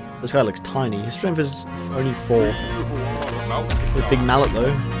 This guy looks tiny. His strength is only 4. With big mallet though.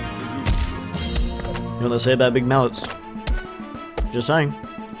 You know what they say about big mallets? Just saying.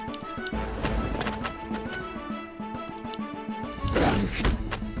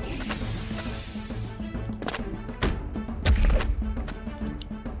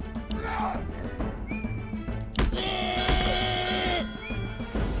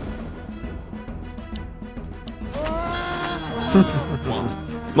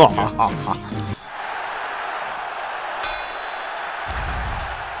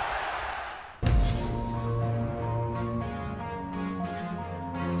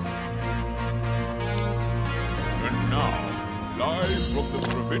 And now, live from the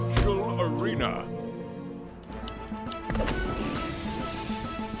provincial arena.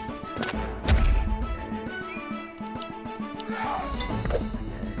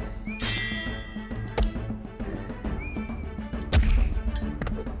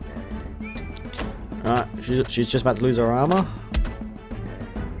 Alright, she's just about to lose her armor.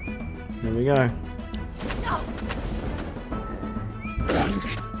 Here we go.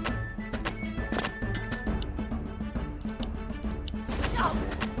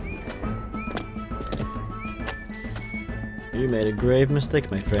 You made a grave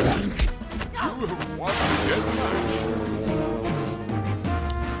mistake, my friend. You have won the death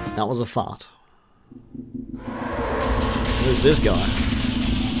match. That was a fart. Who's this guy?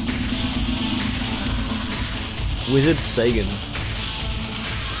 Wizard Sagan.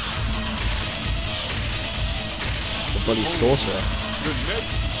 It's a bloody sorcerer. The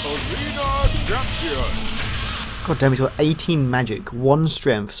next arena champion. God damn, he's got 18 magic, 1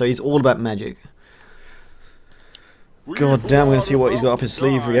 strength, so he's all about magic. God damn, we're gonna see what he's got up his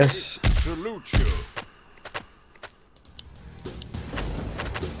sleeve, I guess. Salute you.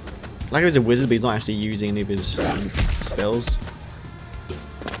 Like he's a wizard, but he's not actually using any of his spells.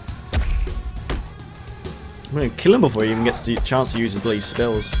 I'm gonna kill him before he even gets the chance to use his bloody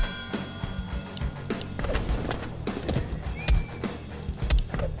spells.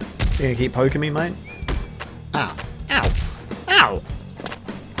 You gonna keep poking me, mate? Ow! Ow! Ow!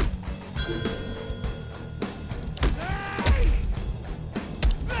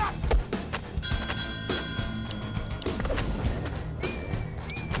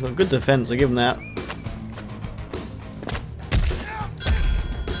 Got good defense, I give him that.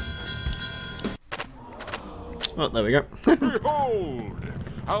 Oh, there we go. Behold,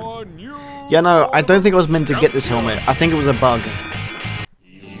 our new Yeah, no, I don't think I was meant to get this helmet. I think it was a bug.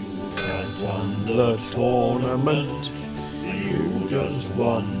 Won the tournament. You just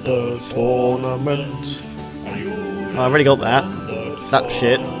won the tournament. Oh, I already got that. That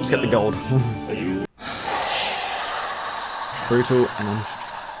shit. Let's get the gold. Brutal and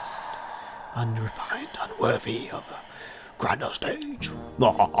unrefined, unworthy of a grander stage.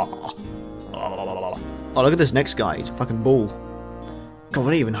 Oh, look at this next guy. He's a fucking bull. God,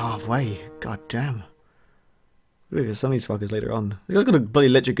 we're not even halfway. God damn. Look at some of these fuckers later on. This guy's got a bloody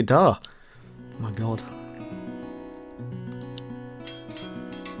electric guitar. Oh my god.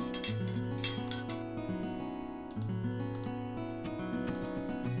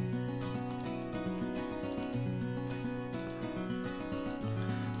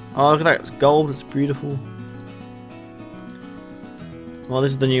 Oh, look at that. It's gold. It's beautiful. Well,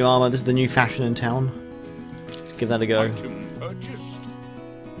 this is the new armor. This is the new fashion in town. Let's give that a go.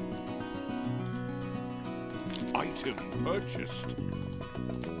 item purchased.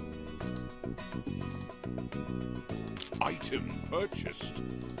 Item purchased.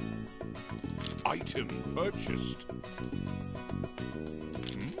 Item purchased. Item purchased.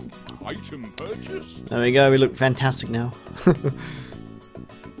 Item purchased. There we go. We look fantastic now.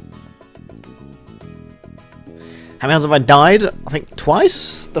 How many times have I died? I think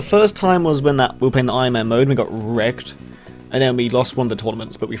twice. The first time was when we were playing the Iron Man mode and we got wrecked, and then we lost one of the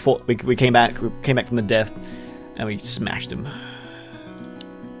tournaments. But we fought. We came back. We came back from the death, and we smashed him.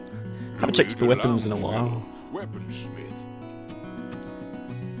 Haven't checked the weapons in a while. Weaponsmith.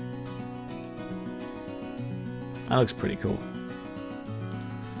 That looks pretty cool.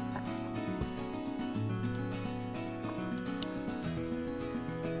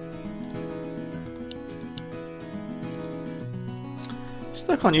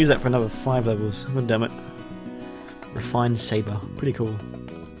 Still can't use that for another 5 levels. God damn it. Refined saber. Pretty cool.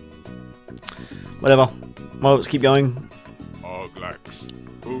 Whatever. Well, let's keep going. Arglax,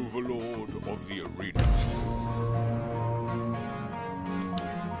 overlord of the arena.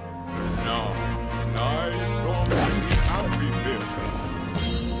 Now, nigh from the amphitheater.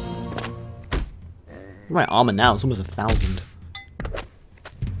 My armor now, it's almost 1,000.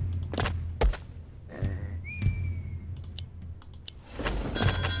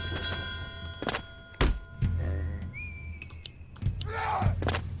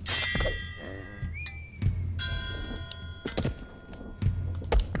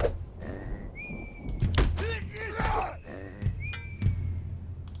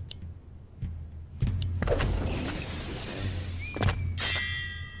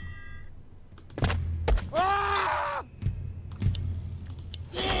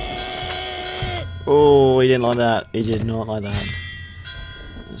 Oh, he didn't like that. He did not like that.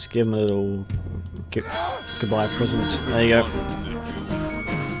 Let's give him a little goodbye present. There you go.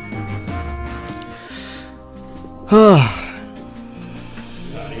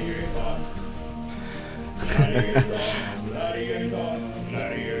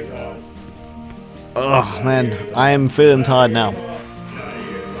 Oh man, I am feeling tired now.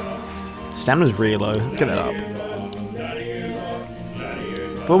 Stamina's really low. Let's get that up.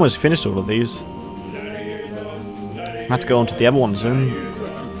 I've almost finished all of these. I have to go on to the other one soon.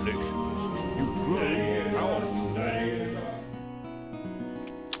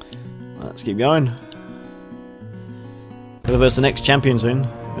 Let's keep going. Gonna verse the next champion soon.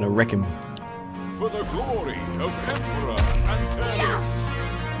 I'm gonna wreck him. For the glory of Emperor Antares.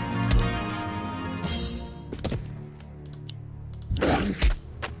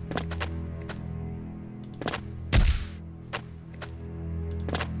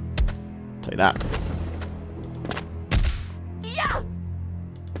 Take that.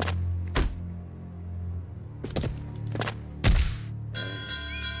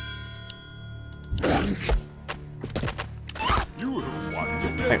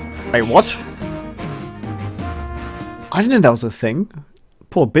 Wait, what? I didn't know that was a thing.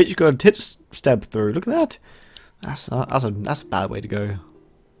 Poor bitch got a tit stabbed through. Look at that. That's a bad way to go.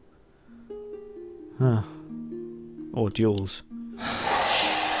 Huh. Or duels.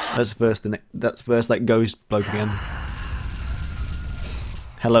 Let's verse that ghost bloke again.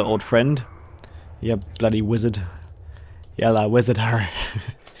 Hello, old friend. You bloody wizard. Yellow wizard, Harry.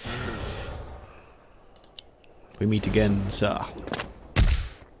 We meet again, sir.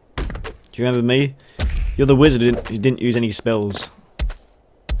 Do you remember me? You're the wizard who didn't use any spells.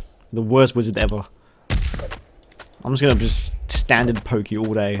 The worst wizard ever. I'm just gonna standard poke you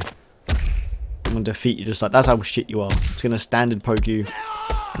all day. I'm gonna defeat you just like that's how shit you are. I'm just gonna standard poke you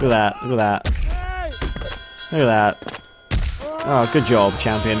Look at that. Look at that. Look at that. Oh, good job,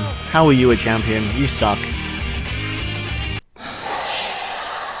 champion. How are you a champion? You suck.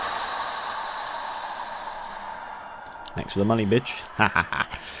 Thanks for the money, bitch.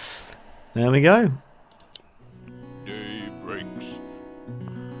 There we go. Day breaks.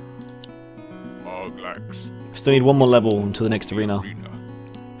 Arglax. Still need one more level until the next arena.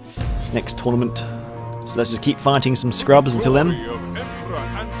 Next tournament. So let's just keep fighting some scrubs until then. Glory of Emperor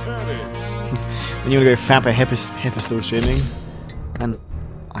Antares. When you want to go Fapper Heifer still streaming. And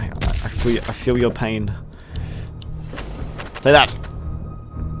I feel your pain. Play that!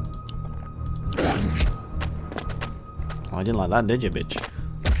 Oh, I didn't like that, did you, bitch?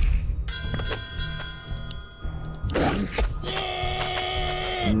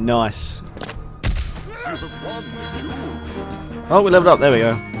 Nice. Oh, we leveled up. There we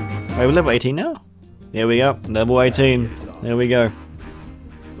go. Wait, we're level 18 now? There we go. Level 18. There we go.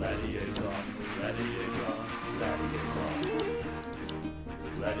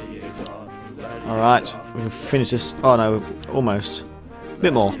 Alright, we can finish this. Oh no, almost. A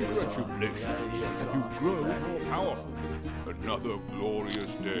bit more. Congratulations. You grow more powerful. Another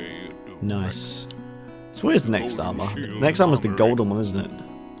glorious day at Doom. Nice. So where's the next armor? The next armor's the golden one, isn't it?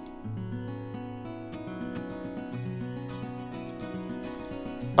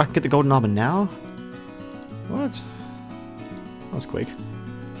 I can get the golden armor now? What? That was quick.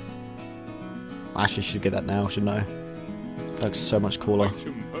 I actually should get that now, shouldn't I? That looks so much cooler.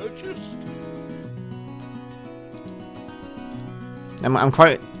 Item purchased. I'm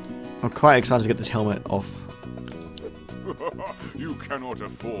quite excited to get this helmet off. You cannot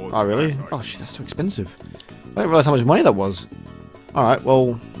afford. Oh really? that, Oh shit, that's so expensive. I didn't realize how much money that was. Alright,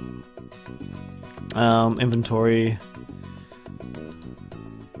 well inventory.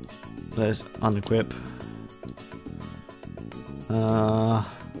 There's unequip.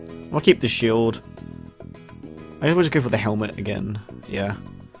 I'll keep the shield. I guess we'll just go for the helmet again. Yeah.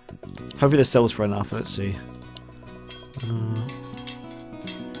 Hopefully this sells for enough. Let's see.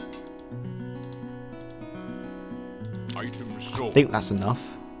 Item sold. I think that's enough.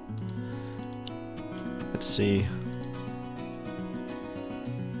 Let's see.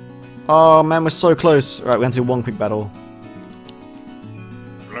 Oh man, we're so close. Right, we went through one quick battle.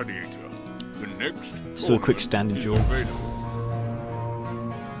 Gladiator. The next. So a quick standing is duel. available.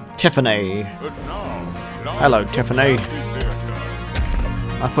 Tiffany. But now, live Hello, from Tiffany. Glasby Theatre.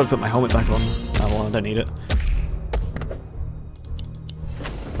 I forgot to put my helmet back on. Oh well, I don't need it.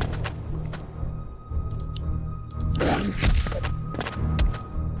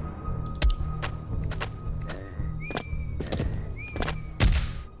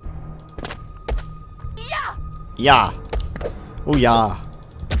 Yeah. Oh yeah.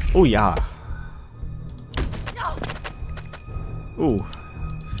 Oh yeah. Ooh.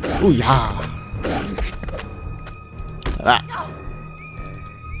 Ooh yeah. Like that.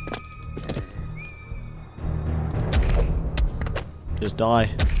 Just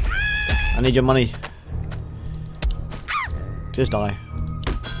die. I need your money. Just die.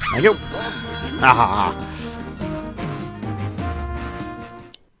 Thank you. Ah.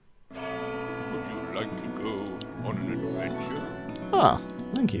 Would you like to go on an adventure? Ah,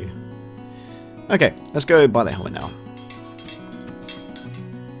 thank you. Okay, let's go buy the helmet now.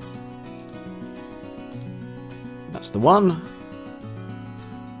 That's the one.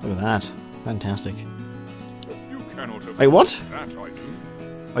 Look at that. Fantastic. You cannot afford Wait, what? that item.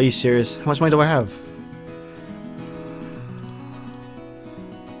 Are you serious? How much money do I have?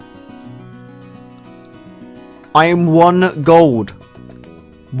 I am 1 gold.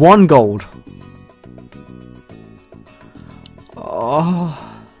 1 gold. Oh.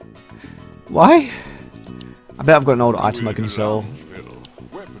 Why? I bet I've got an old item I can sell.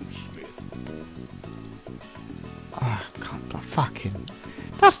 Weaponsmith. Oh, God, fucking.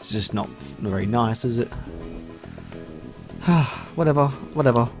 That's just not very nice, is it? Whatever,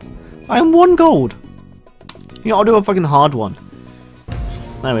 whatever. I am 1 gold. You know, I'll do a fucking hard one.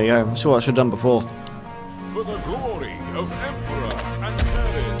 There we go. That's what I should have done before. For the glory of Emperor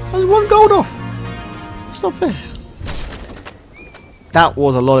Antares. I was 1 gold off. It's not fair. That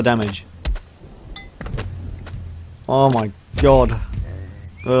was a lot of damage. Oh my god.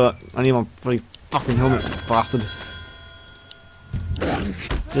 I need my bloody fucking helmet, bastard.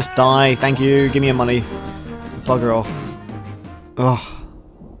 Just die, thank you. Give me your money. Bugger off. Ugh.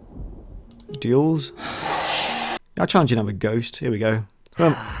 Duels? I'll challenge another ghost. Here we go.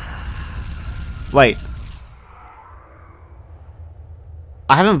 Wait.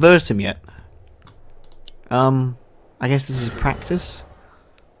 I haven't versed him yet. I guess this is practice.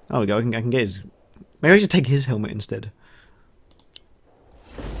 Oh, we go. I can get his. Maybe I should take his helmet instead.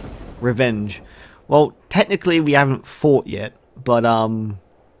 Revenge. Well, technically we haven't fought yet, but oh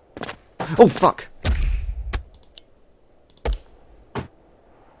fuck.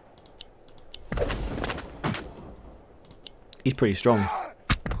 He's pretty strong.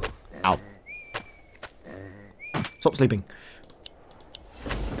 Ow. Stop sleeping.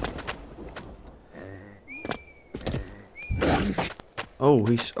 Oh,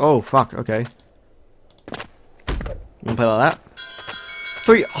 he's... Oh, fuck. Okay. You wanna play like that?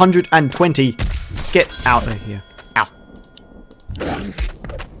 320. Get out of here. Ow.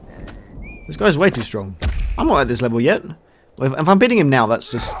 This guy's way too strong. I'm not at this level yet. If I'm beating him now, that's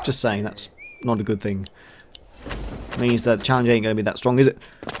just saying. That's not a good thing. Means that the challenge ain't going to be that strong, is it?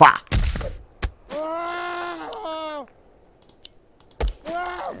 Wah!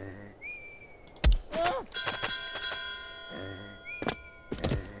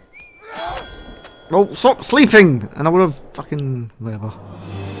 Oh, stop sleeping! And I would have fucking... whatever.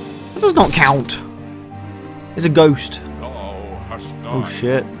 That does not count. It's a ghost. Oh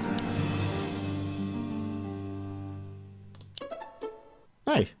shit.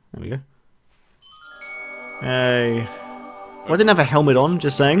 Hey, there we go. Hey. Well, I didn't have a helmet on,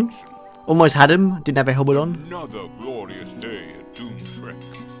 just saying. Almost had him, didn't have a helmet on. Another glorious day at Doomtrek.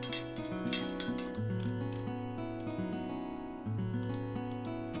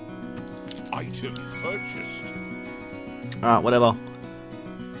 Item purchased. Alright, whatever.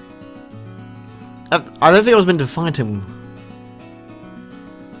 I don't think I was meant to fight him.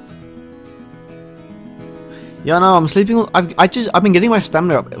 Yeah, no, I'm sleeping. I've been getting my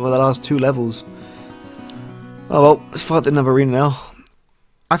stamina up for the last 2 levels. Oh well, let's fight another arena now.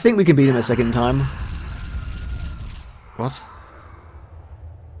 I think we can beat him a second time. What?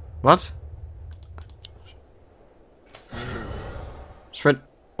 What? Shred.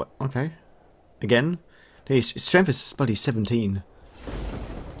 What? Okay. Again? His strength is bloody 17.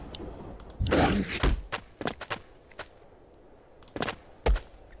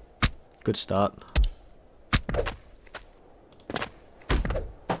 Good start.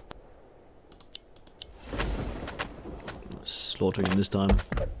 Slaughtering him this time.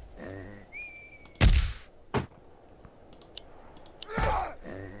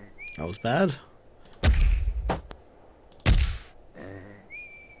 That was bad.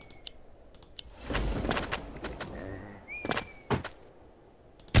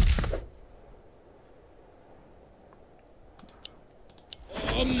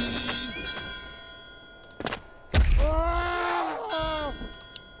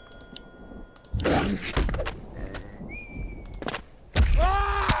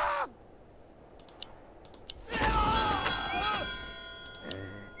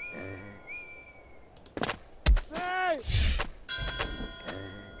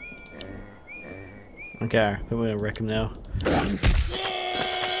 Okay, I think we're gonna wreck him now.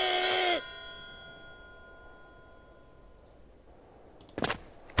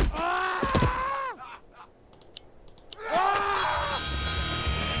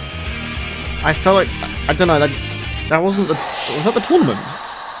 I felt like, I don't know, that wasn't the, was that the tournament?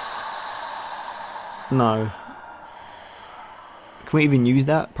 No. Can we even use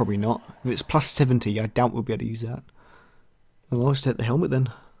that? Probably not. If it's plus 70, I doubt we'll be able to use that. Well, I'll just take the helmet then.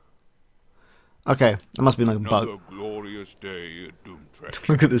 Okay, that must be like a bug. Another glorious day at Doomtrek.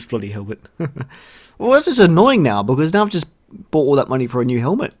 Look at this bloody helmet. Well, this is annoying now, because now I've just bought all that money for a new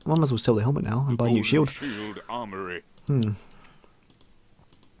helmet. Well, I might as well sell the helmet now and buy a new shield. Armory.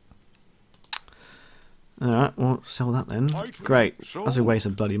 Alright, well, sell that then. Great. That's a waste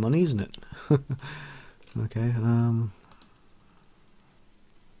of bloody money, isn't it? Okay, I'll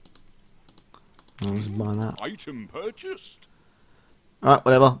just buy that. Item purchased. Alright,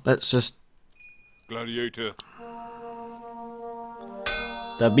 whatever. Let's just... Gladiator.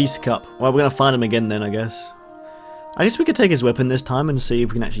 The Beast Cup. Well, we're gonna find him again then, I guess. I guess we could take his weapon this time and see if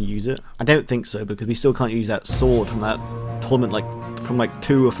we can actually use it. I don't think so, because we still can't use that sword from that tournament, from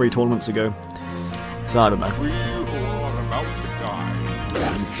 2 or 3 tournaments ago. So I don't know. We who are about to die.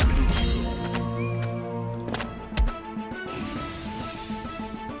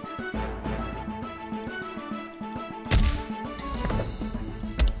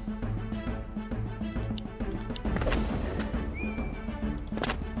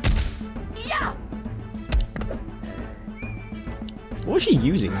 What is she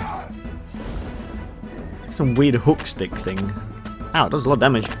using? Some weird hook stick thing. Ow, it does a lot of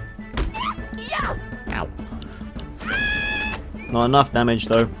damage. Ow. Not enough damage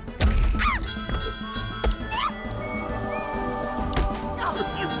though.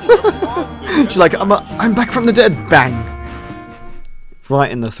 She's like, I'm back from the dead. Bang!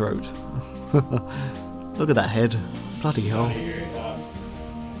 Right in the throat. Look at that head. Bloody hell.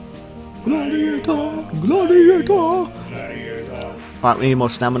 Gladiator! Gladiator! Right, we need more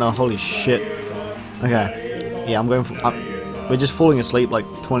stamina. Holy shit. Okay. Yeah, I'm going for... we're just falling asleep like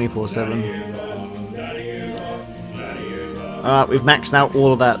 24/7. Alright, we've maxed out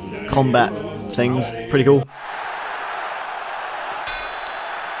all of that combat things. Pretty cool.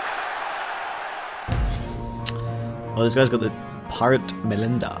 Oh, this guy's got the Pirate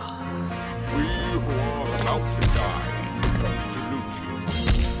Melinda. We who are about to die salute you.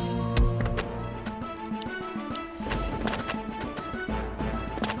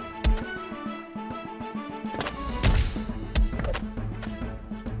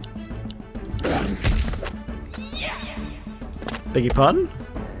 Beg your pardon?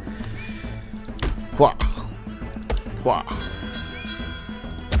 Wha. Wha.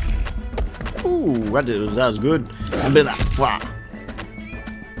 Ooh, that was good. A bit of that. Wha.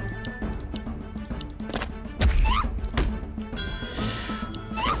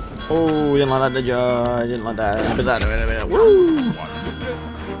 Oh, you didn't like that, did you? I didn't like that. A bit of that. Woo!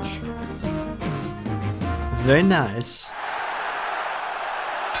 Very nice.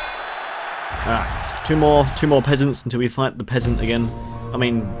 Alright, two more peasants until we fight the peasant again. I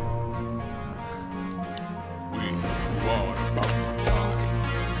mean, We who are about to die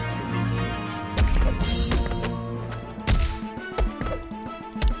salute you.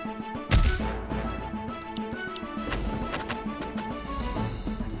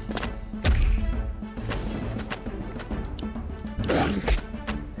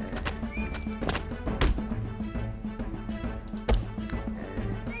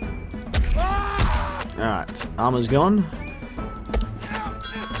 alright, armor's gone.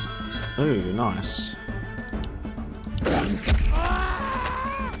 Ooh, nice.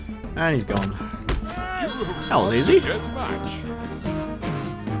 And he's gone. That was easy. Deathmatch.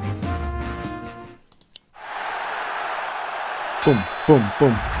 Boom, boom,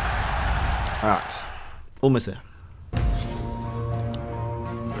 boom. Alright, almost there.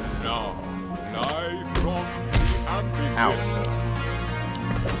 Now, live from the amphitheater.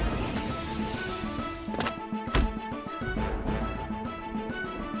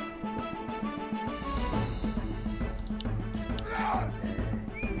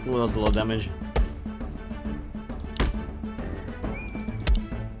 Ooh, that was a lot of damage.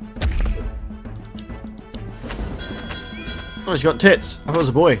 Oh, she got tits. I thought it was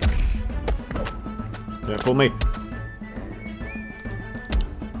a boy. Don't fool me.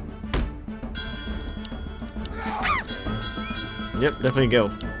 Yep, definitely a girl.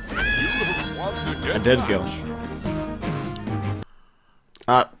 You have won the A dead girl.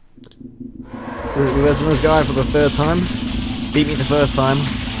 deathmatch. We're versing this guy for the third time. Beat me the first time,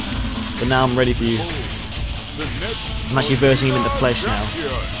 but now I'm ready for you. The next I'm actually versing him in the flesh now.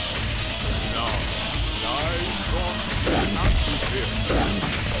 champion. Now, live from the amphitheater.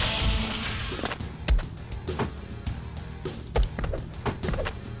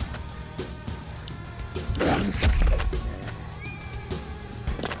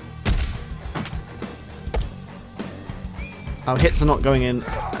 Our hits are not going in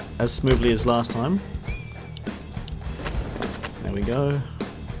as smoothly as last time. There we go.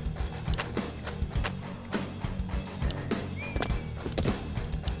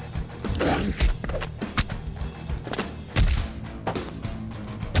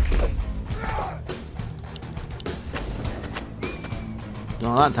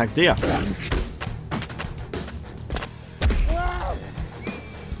 Don't like that attack, do ya?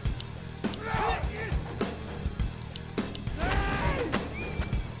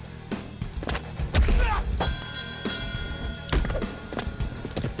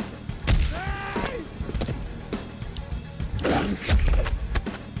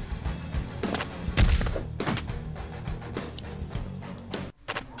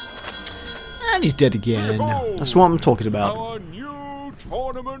 And he's dead again. That's what I'm talking about. Our new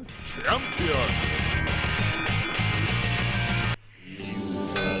tournament champion.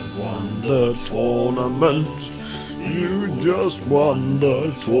 The tournament. You just won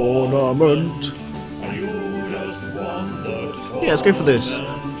the tournament. Yeah, let's go for this.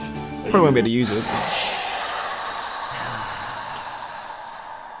 Probably won't be able to use it.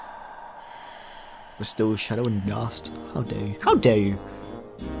 We're still shadow and dust. How dare you? How dare you?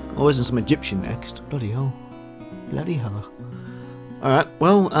 Oh, isn't some Egyptian next? Bloody hell. Bloody hell. Alright,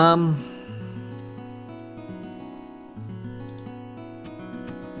 well, what am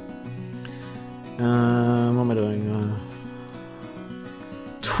I doing?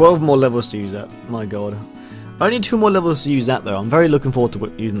 12 more levels to use that. My god. I need 2 more levels to use that though. I'm very looking forward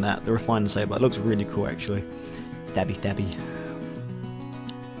to using that, the Refined Saber. It looks really cool actually. Stabby stabby.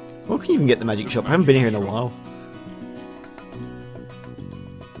 Where can you even get the magic shop? I haven't been here in a while.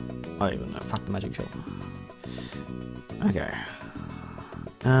 I don't even know. Fuck the magic shop. Okay.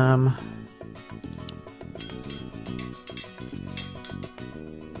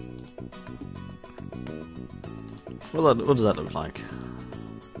 What does that look like?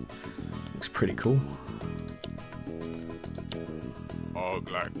 Looks pretty cool.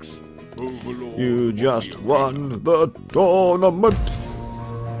 You just won the tournament!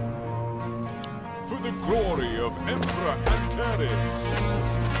 For the glory of Emperor Antares!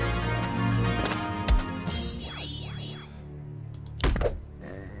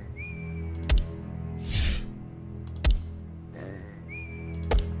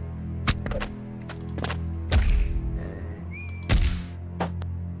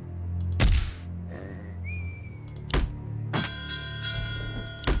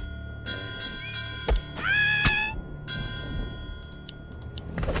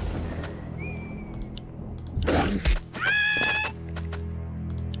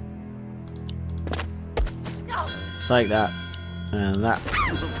 Like that. And that.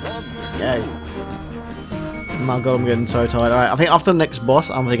 Yay. My god, I'm getting so tired. Alright, I think after the next boss,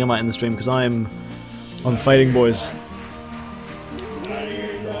 I'm thinking I might end the stream because I'm fading, boys.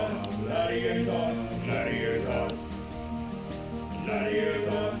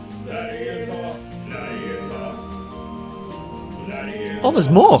 Oh, there's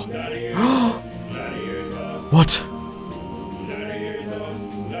more! What?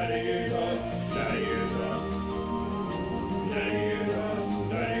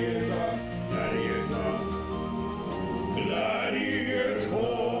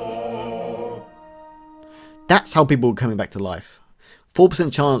 That's how people are coming back to life.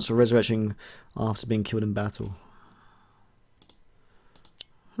 4% chance of resurrecting after being killed in battle.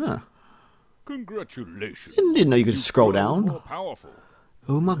 Huh. Congratulations. Didn't know you could scroll down. More powerful.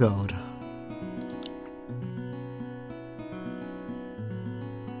 Oh my god.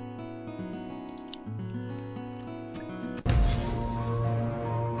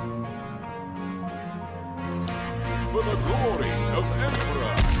 For the glory of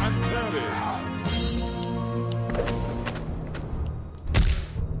Emperor Antares.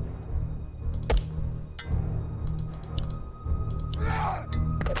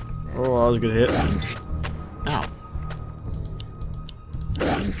 Oh, that was a good hit. Ow.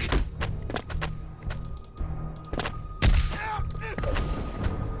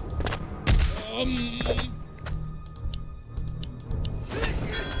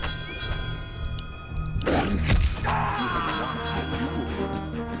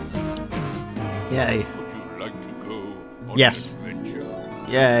 Yay. Would you like to go on Yes. an adventure?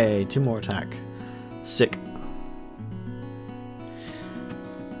 Yay, 2 more attack. Sick.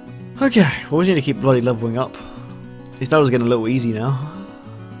 Okay, well, we need to keep bloody leveling up. These battles are getting a little easy now.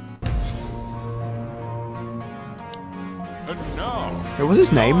 And now, Hey, what's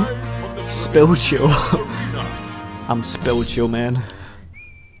his name? live from the Spill Chill. arena. I'm Spill Chill, man.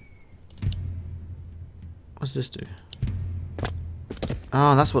 What's this do?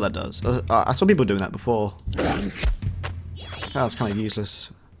 Oh, that's what that does. I saw people doing that before. That's kind of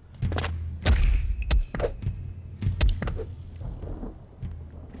useless.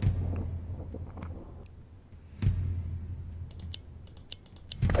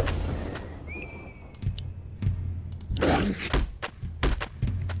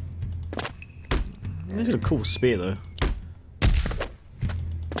 He's got a cool spear though.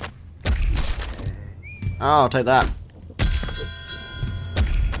 Oh, I'll take that.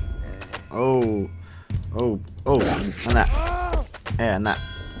 Oh, oh, oh, and that. Yeah, and that.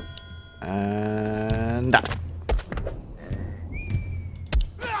 And that.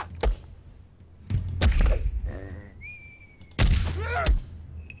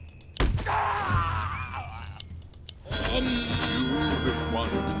 You have won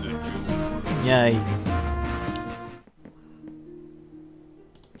the duel. Yay.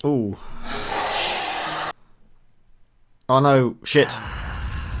 Ooh. Oh no, shit.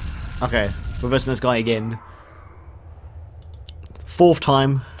 Okay, we're versing this guy again. 4th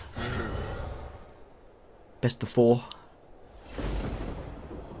time. Best of 4.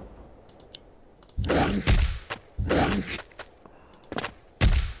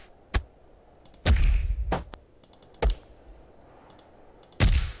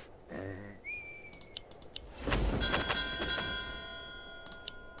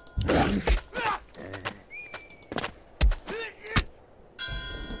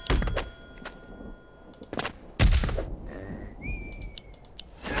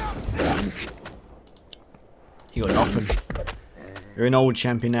 You got nothing. You're an old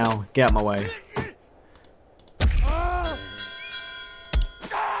champion now. Get out my way.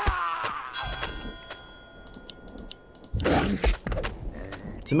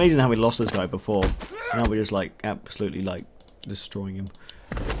 It's amazing how we lost this guy before. Now we're just like absolutely like destroying him.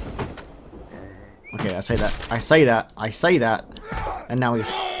 Okay, I say that, and now he's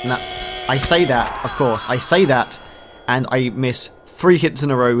I say that, of course, I say that, and I miss 3 hits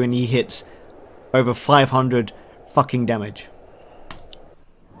in a row and he hits over 500 fucking damage.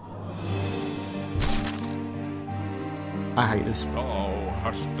 I hate this. Thou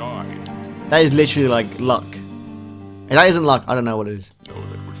hast died. That is literally like luck. If that isn't luck, I don't know what it is. No,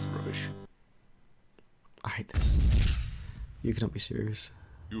 that was rubbish. I hate this. You cannot be serious.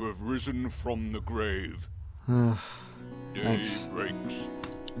 You have risen from the grave. Day Thanks. breaks.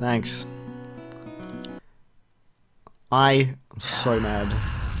 Thanks. I am so mad.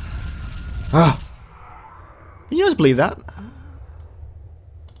 Can you guys believe that?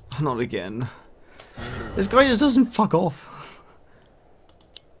 Not again. This guy just doesn't fuck off.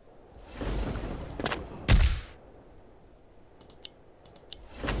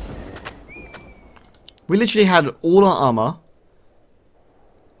 We literally had all our armor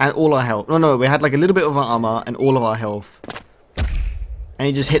and all our health. No, we had like a little bit of our armor and all of our health. And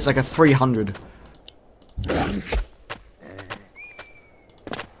he just hits like a 300. Oh,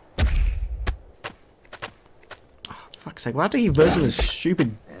 fuck's sake, why do you version this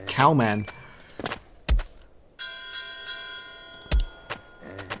stupid cowman?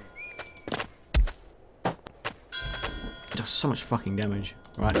 It does so much fucking damage.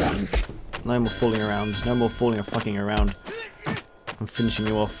 Right. No more fooling around. No more fooling or fucking around. I'm finishing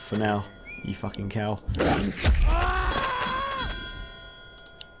you off for now, you fucking cow.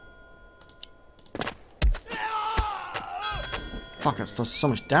 Fuck, that does so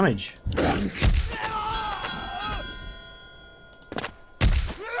much damage.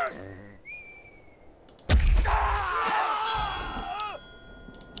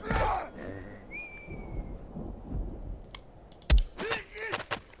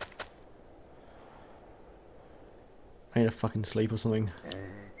 I need to fucking sleep or something.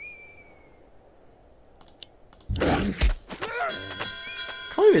 Can't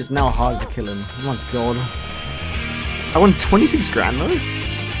believe it's now hard to kill him. Oh my god. I won 26 grand though?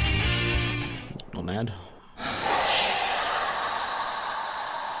 Not mad.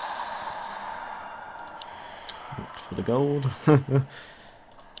 For the gold.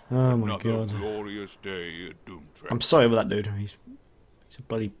 Oh my god. Glorious day at Doomtrek. I'm sorry about that dude. He's a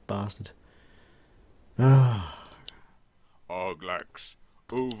bloody bastard. Arglax,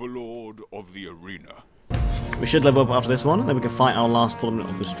 overlord of the arena. We should level up after this one, and then we can fight our last tournament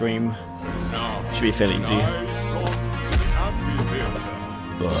of the stream. Now, Should be fairly easy.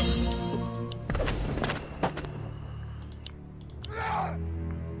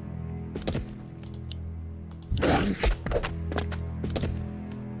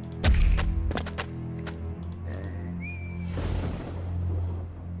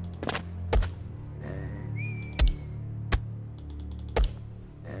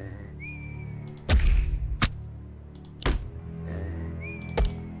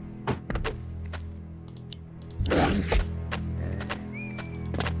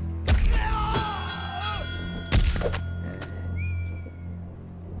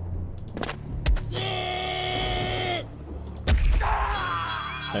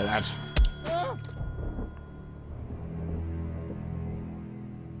 Like that.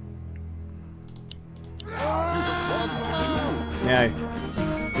 Yeah.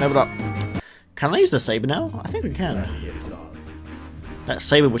 Leveled up. Can I use the saber now? I think we can. That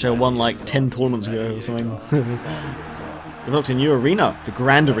saber which I won like 10 tournaments ago or something. Developed a new arena, the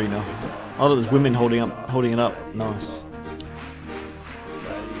Grand Arena. Oh, there's women holding it up. Nice.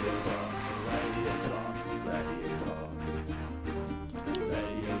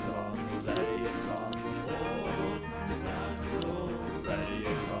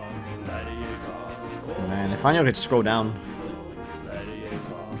 Man, if I knew I could scroll down.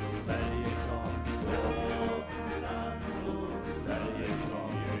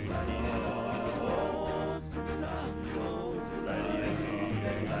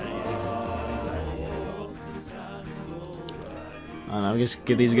 I don't know, just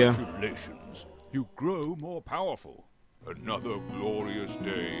give these a go. Congratulations. You grow more powerful. Another glorious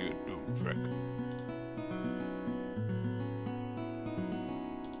day at Doomtrek.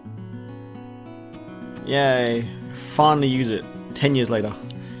 Yay. Finally use it. 10 years later.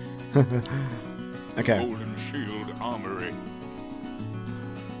 Okay. Golden Shield Armory.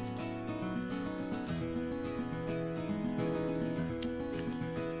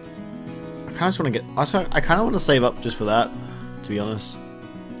 I kind of just want to get. I kind of want to save up just for that, to be honest.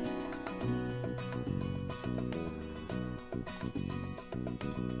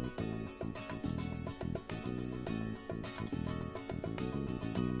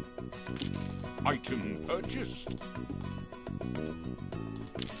 Item purchased.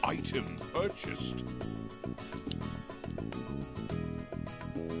 Item purchased.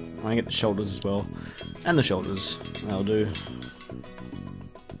 I'm gonna get the shoulders as well. And the shoulders. That'll do.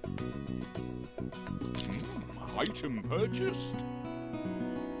 Item purchased.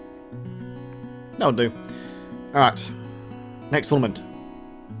 That'll do. Alright. Next tournament.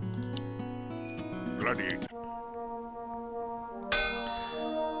 Gladiator.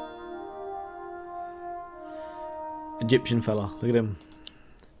 Egyptian fella. Look at him.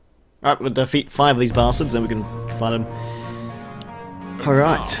 Alright, we'll defeat 5 of these bastards, then we can find them.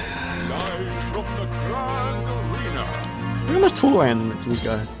 Alright. Live from the Grand Arena. Look how much taller I am to this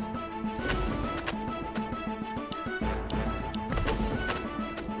guy.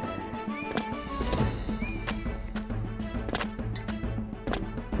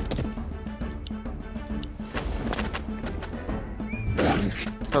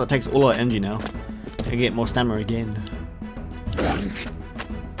 Oh, that takes all our energy now. I get more stamina again.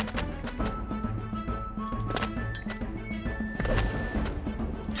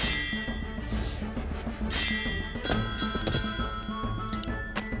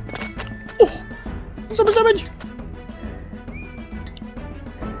 Oh! So much damage!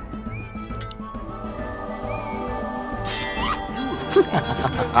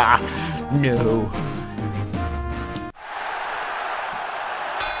 No.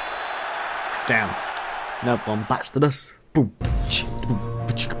 Damn. No one bastard us. Boom. Boom.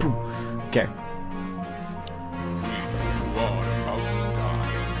 Boom. Okay. You are about to die.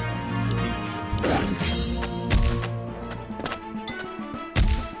 Salute you.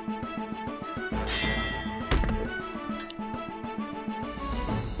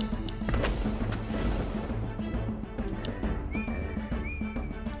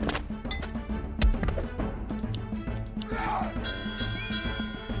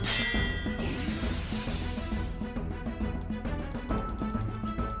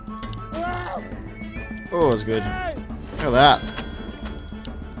 Oh, that's good. Look at that.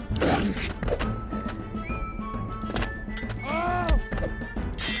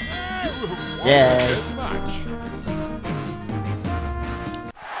 Yay.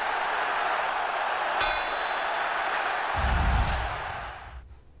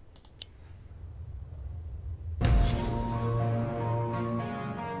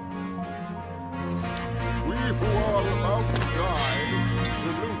 We who are about to die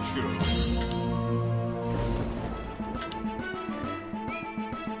salute you.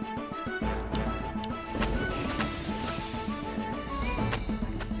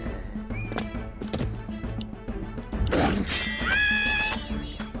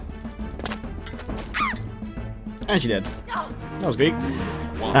 And she did. That was great.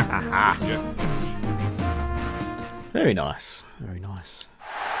 Very nice. Very nice.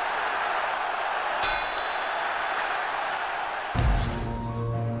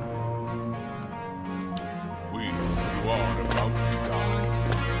 We who are about to die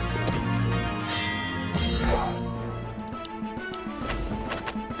salute you.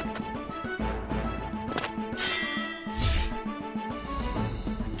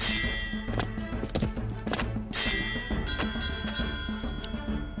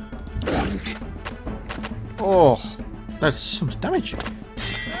 Oh, that's so much damage.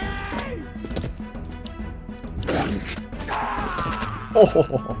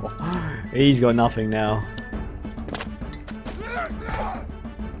 Oh, he's got nothing now.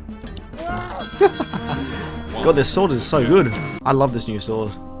 God, this sword is so good. I love this new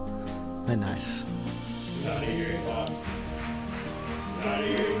sword. They're nice.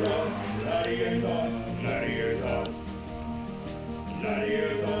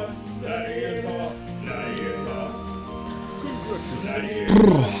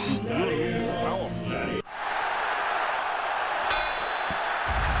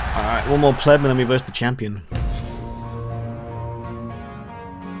 Alright, one more pleb and then we verse the champion.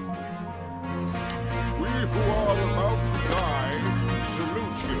 We who are about to die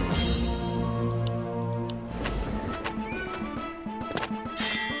salute you.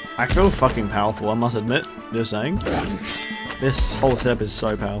 I feel fucking powerful, I must admit. Just saying. This whole setup is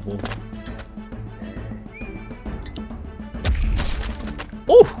so powerful.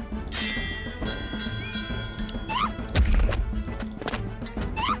 Oh!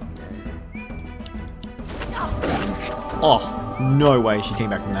 Oh, no way she came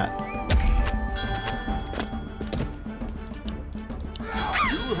back from that.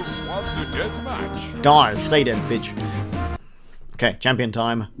 You have won the death match. Die, stay dead, bitch. Okay, champion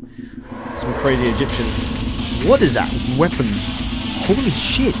time. Some crazy Egyptian. What is that weapon? Holy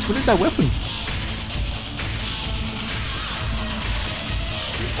shit, what is that weapon?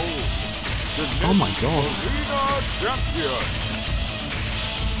 Behold, The Oh my next God. Arena champion.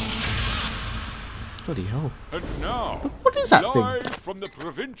 Bloody hell. And now, What is that thing? live from the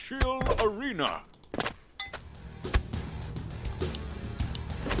provincial arena.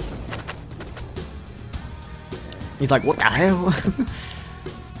 He's like, what the hell?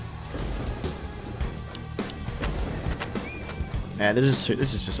 Yeah, this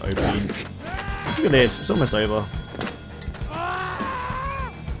is just OP. Look at this, it's almost over.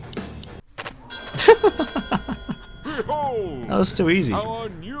 Behold, That was still easy. our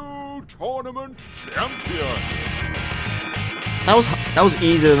new tournament champion. That was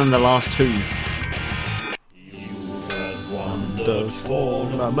easier than the last two. The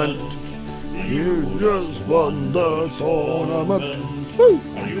tournament. You just won the tournament. Woo! Look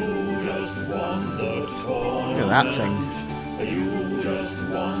at that thing.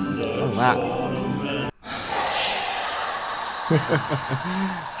 Look at that.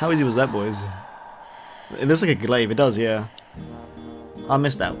 How easy was that, boys? It looks like a glaive. It does, yeah. I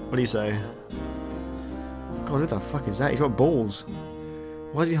missed that. What do you say? God, what the fuck is that? He's got balls.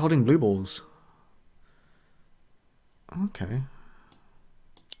 Why is he holding blue balls? Okay.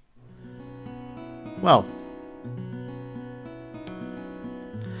 Well.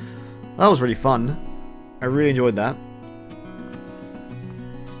 That was really fun. I really enjoyed that.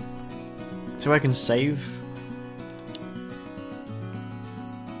 So I can save.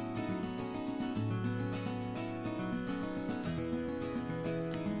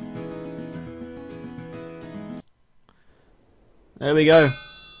 There we go.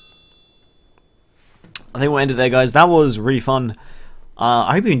 I think we'll end it there, guys. That was really fun.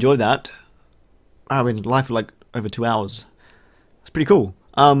 I hope you enjoyed that. I mean, live for like over 2 hours. It's pretty cool.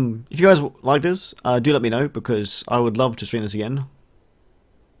 If you guys like this, do let me know, because I would love to stream this again.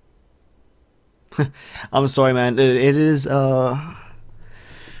 I'm sorry, man. It is 3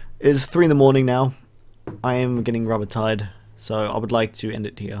 in the morning now. I am getting rather tired, so I would like to end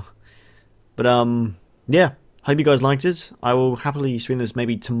it here. But yeah. Hope you guys liked it. I will happily stream this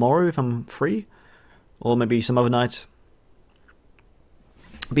maybe tomorrow if I'm free, or maybe some other night.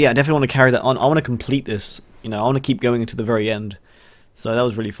 But yeah, I definitely want to carry that on. I want to complete this. You know, I want to keep going until the very end. So that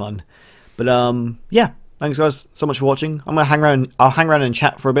was really fun. But yeah, thanks guys so much for watching. I'm gonna hang around. I'll hang around and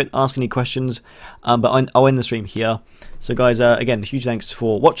chat for a bit, ask any questions. But I'll end the stream here. So guys, again, huge thanks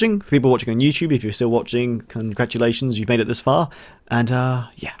for watching. For people watching on YouTube, if you're still watching, congratulations, you've made it this far. And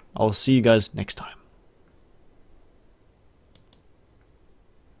yeah, I'll see you guys next time.